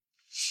freedom,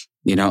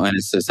 and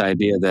it's this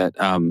idea that,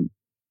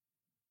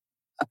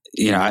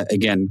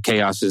 again,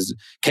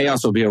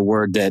 chaos will be a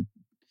word that,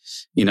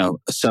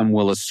 some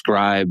will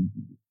ascribe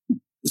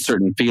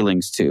certain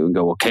feelings to and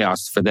go, well,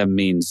 chaos for them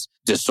means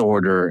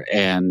disorder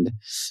and,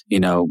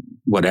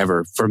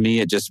 whatever. For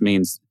me, it just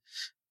means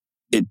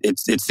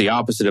it's the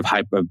opposite of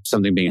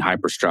something being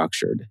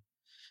hyperstructured,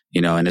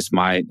 and it's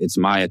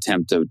my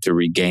attempt to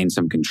regain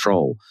some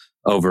control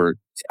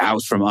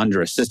out from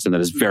under a system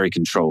that is very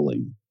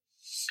controlling.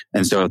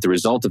 And so if the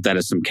result of that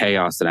is some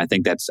chaos, then I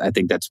think that's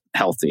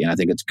healthy and I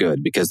think it's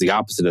good, because the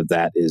opposite of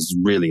that is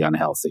really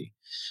unhealthy.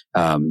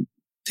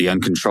 The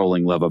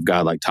uncontrolling love of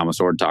God, like Thomas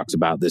Ord talks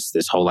about,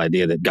 this whole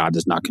idea that God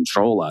does not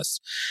control us,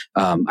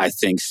 I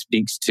think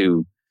speaks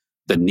to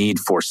the need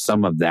for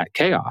some of that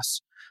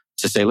chaos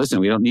to say, listen,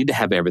 we don't need to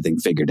have everything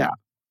figured out.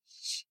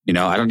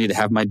 I don't need to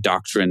have my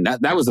doctrine.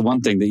 That was the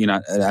one thing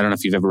that, I don't know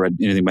if you've ever read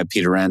anything by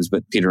Peter Enns,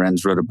 but Peter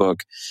Enns wrote a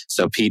book.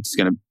 So Pete's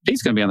going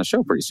to be on the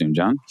show pretty soon,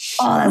 John.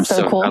 Oh, that's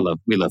so cool.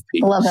 We love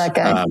Pete. I love that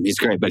guy. He's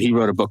great, but he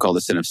wrote a book called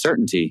The Sin of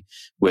Certainty,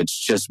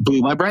 which just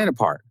blew my brain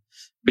apart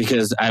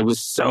because I was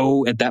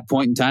so, at that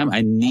point in time,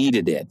 I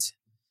needed it.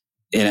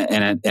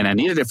 And I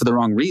needed it for the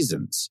wrong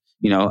reasons.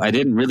 I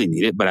didn't really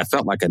need it, but I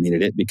felt like I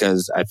needed it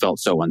because I felt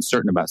so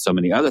uncertain about so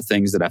many other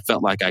things that I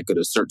felt like I could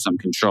assert some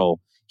control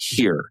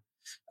here.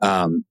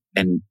 And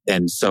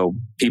so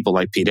people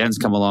like Pete Enns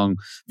come along,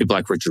 people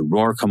like Richard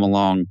Rohr come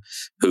along,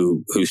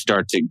 who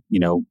start to,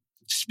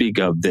 speak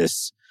of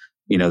this,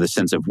 the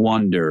sense of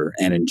wonder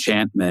and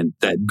enchantment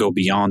that go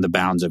beyond the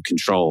bounds of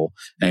control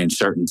and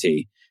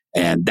uncertainty.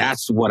 And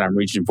that's what I'm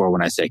reaching for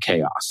when I say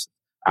chaos.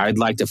 I'd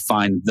like to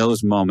find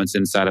those moments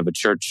inside of a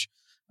church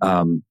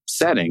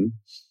setting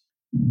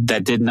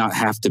that did not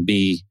have to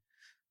be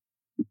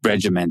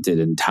regimented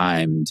and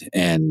timed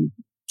and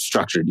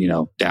structured,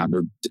 down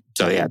to,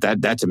 so yeah,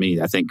 that to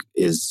me, I think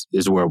is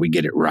where we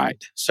get it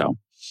right. So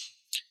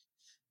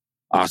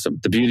awesome.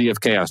 The beauty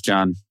of chaos,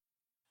 John.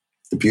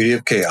 The beauty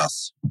of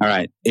chaos. All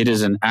right. It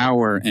is an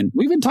hour and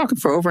we've been talking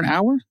for over an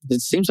hour.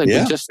 It seems like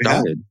we just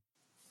started.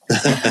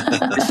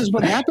 This is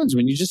what happens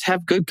when you just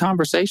have good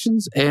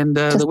conversations and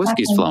the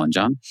whiskey's flowing,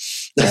 John.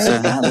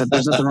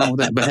 There's nothing wrong with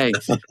that. But hey,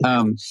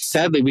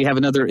 sadly, we have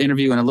another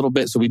interview in a little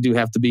bit, so we do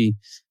have to be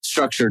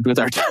structured with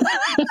our time.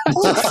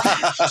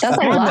 That's a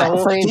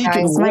lot for you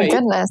guys. My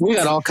goodness. We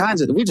got all kinds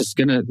of. We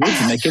can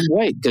make him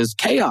wait because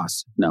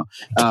chaos. No.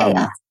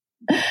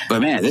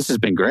 But man, this has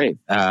been great.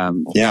 I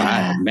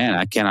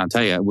cannot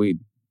tell you.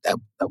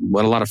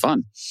 What a lot of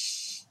fun.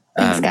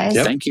 Thanks, guys.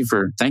 Thank you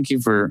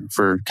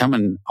for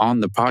coming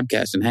on the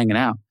podcast and hanging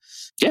out.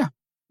 Yeah,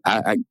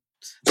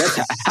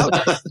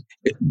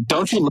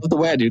 don't you love the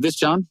way I do this,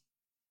 John?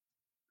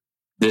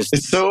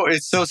 It's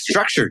so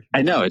structured.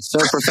 I know, it's so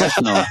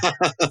professional.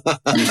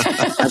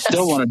 I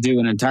still want to do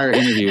an entire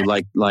interview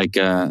like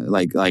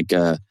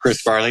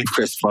Chris Farley.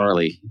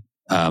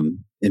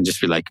 And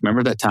just be like,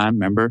 remember that time?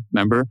 Remember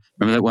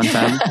that one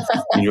time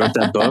when you wrote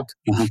that book?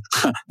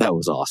 That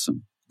was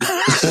awesome.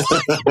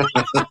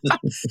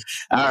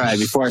 All right.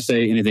 Before I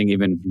say anything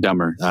even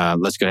dumber,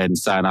 let's go ahead and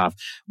sign off.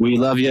 We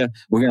love you.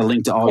 We're going to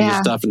link to all your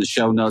stuff in the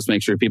show notes.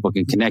 Make sure people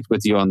can connect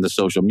with you on the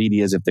social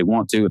medias if they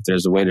want to, if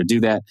there's a way to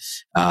do that.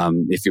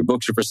 If your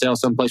books are for sale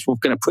someplace, we're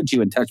going to put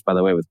you in touch, by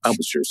the way, with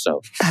publishers.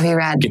 So that'd be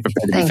rad. Get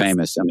prepared to be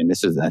famous. I mean,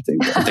 this is, I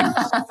think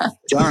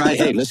John and I,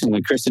 hey, listen,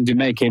 when Kristen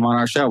Dumais came on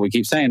our show, we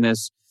keep saying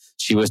this,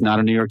 she was not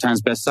a New York Times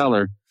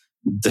bestseller.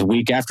 The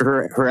week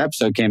after her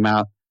episode came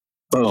out,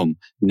 boom,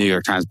 New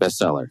York Times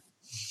bestseller.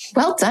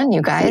 Well done,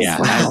 you guys.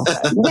 Yeah. Wow.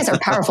 You guys are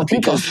powerful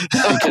people.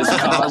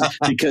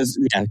 because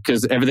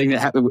everything that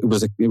happened,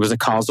 it was a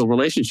causal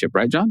relationship,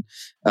 right, John?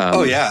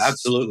 Oh, yeah,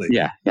 absolutely.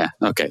 Yeah.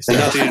 Okay. So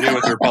nothing to do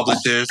with her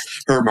publishers,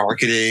 her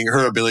marketing,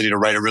 her ability to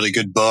write a really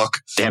good book.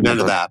 None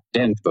of that.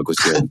 Dan's book was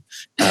good.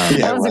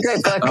 That was a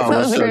great book. Oh, that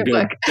was a great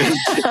book.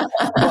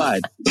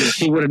 But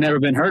she would have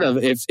never been heard of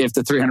if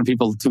the 300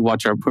 people who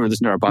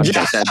listen to our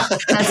podcast had.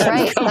 That's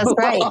right. That's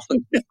right.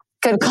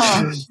 Good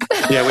call.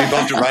 Yeah, we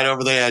bumped it right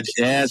over the edge.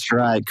 That's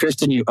right.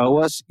 Kristen, you owe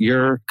us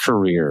your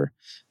career.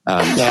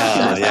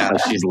 Yeah.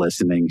 She's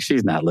listening.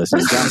 She's not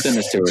listening. John, send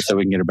this to her so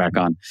we can get her back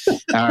on.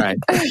 All right.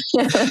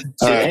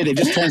 Hey, they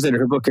just translated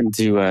her book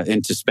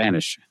into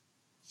Spanish.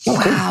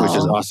 Wow. Which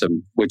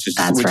is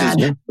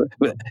awesome.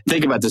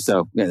 Think about this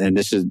though, and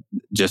this is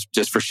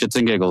just for shits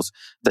and giggles.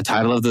 The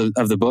title of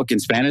the book in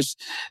Spanish,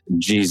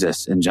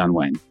 Jesus and John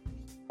Wayne.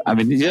 I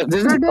mean,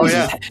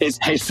 it's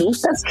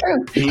Jesus. That's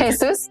true.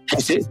 Jesus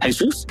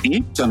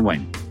y John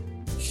Wayne.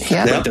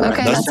 Yeah.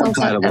 The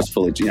subtitle was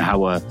fully,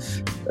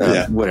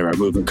 whatever, a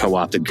movement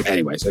co-opted,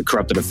 anyways,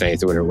 corrupted a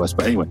faith or whatever it was.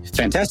 But anyway,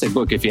 fantastic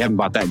book. If you haven't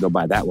bought that, go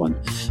buy that one.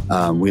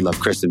 We love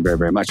Kristen very,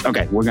 very much.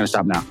 Okay, we're going to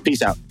stop now.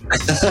 Peace out.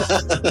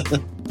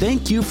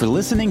 Thank you for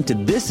listening to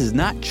This Is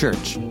Not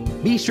Church.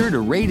 Be sure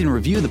to rate and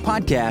review the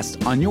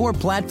podcast on your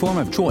platform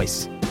of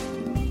choice.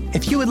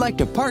 If you would like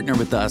to partner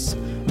with us,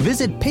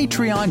 visit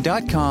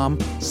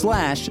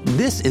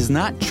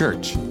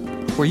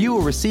patreon.com/thisisnotchurch, where you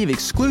will receive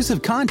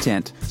exclusive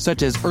content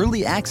such as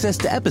early access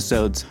to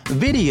episodes,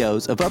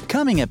 videos of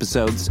upcoming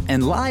episodes,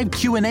 and live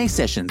Q&A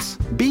sessions.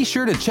 Be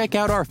sure to check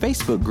out our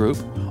Facebook group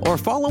or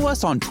follow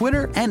us on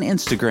Twitter and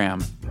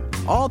Instagram.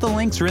 All the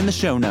links are in the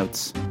show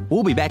notes.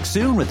 We'll be back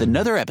soon with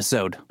another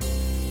episode.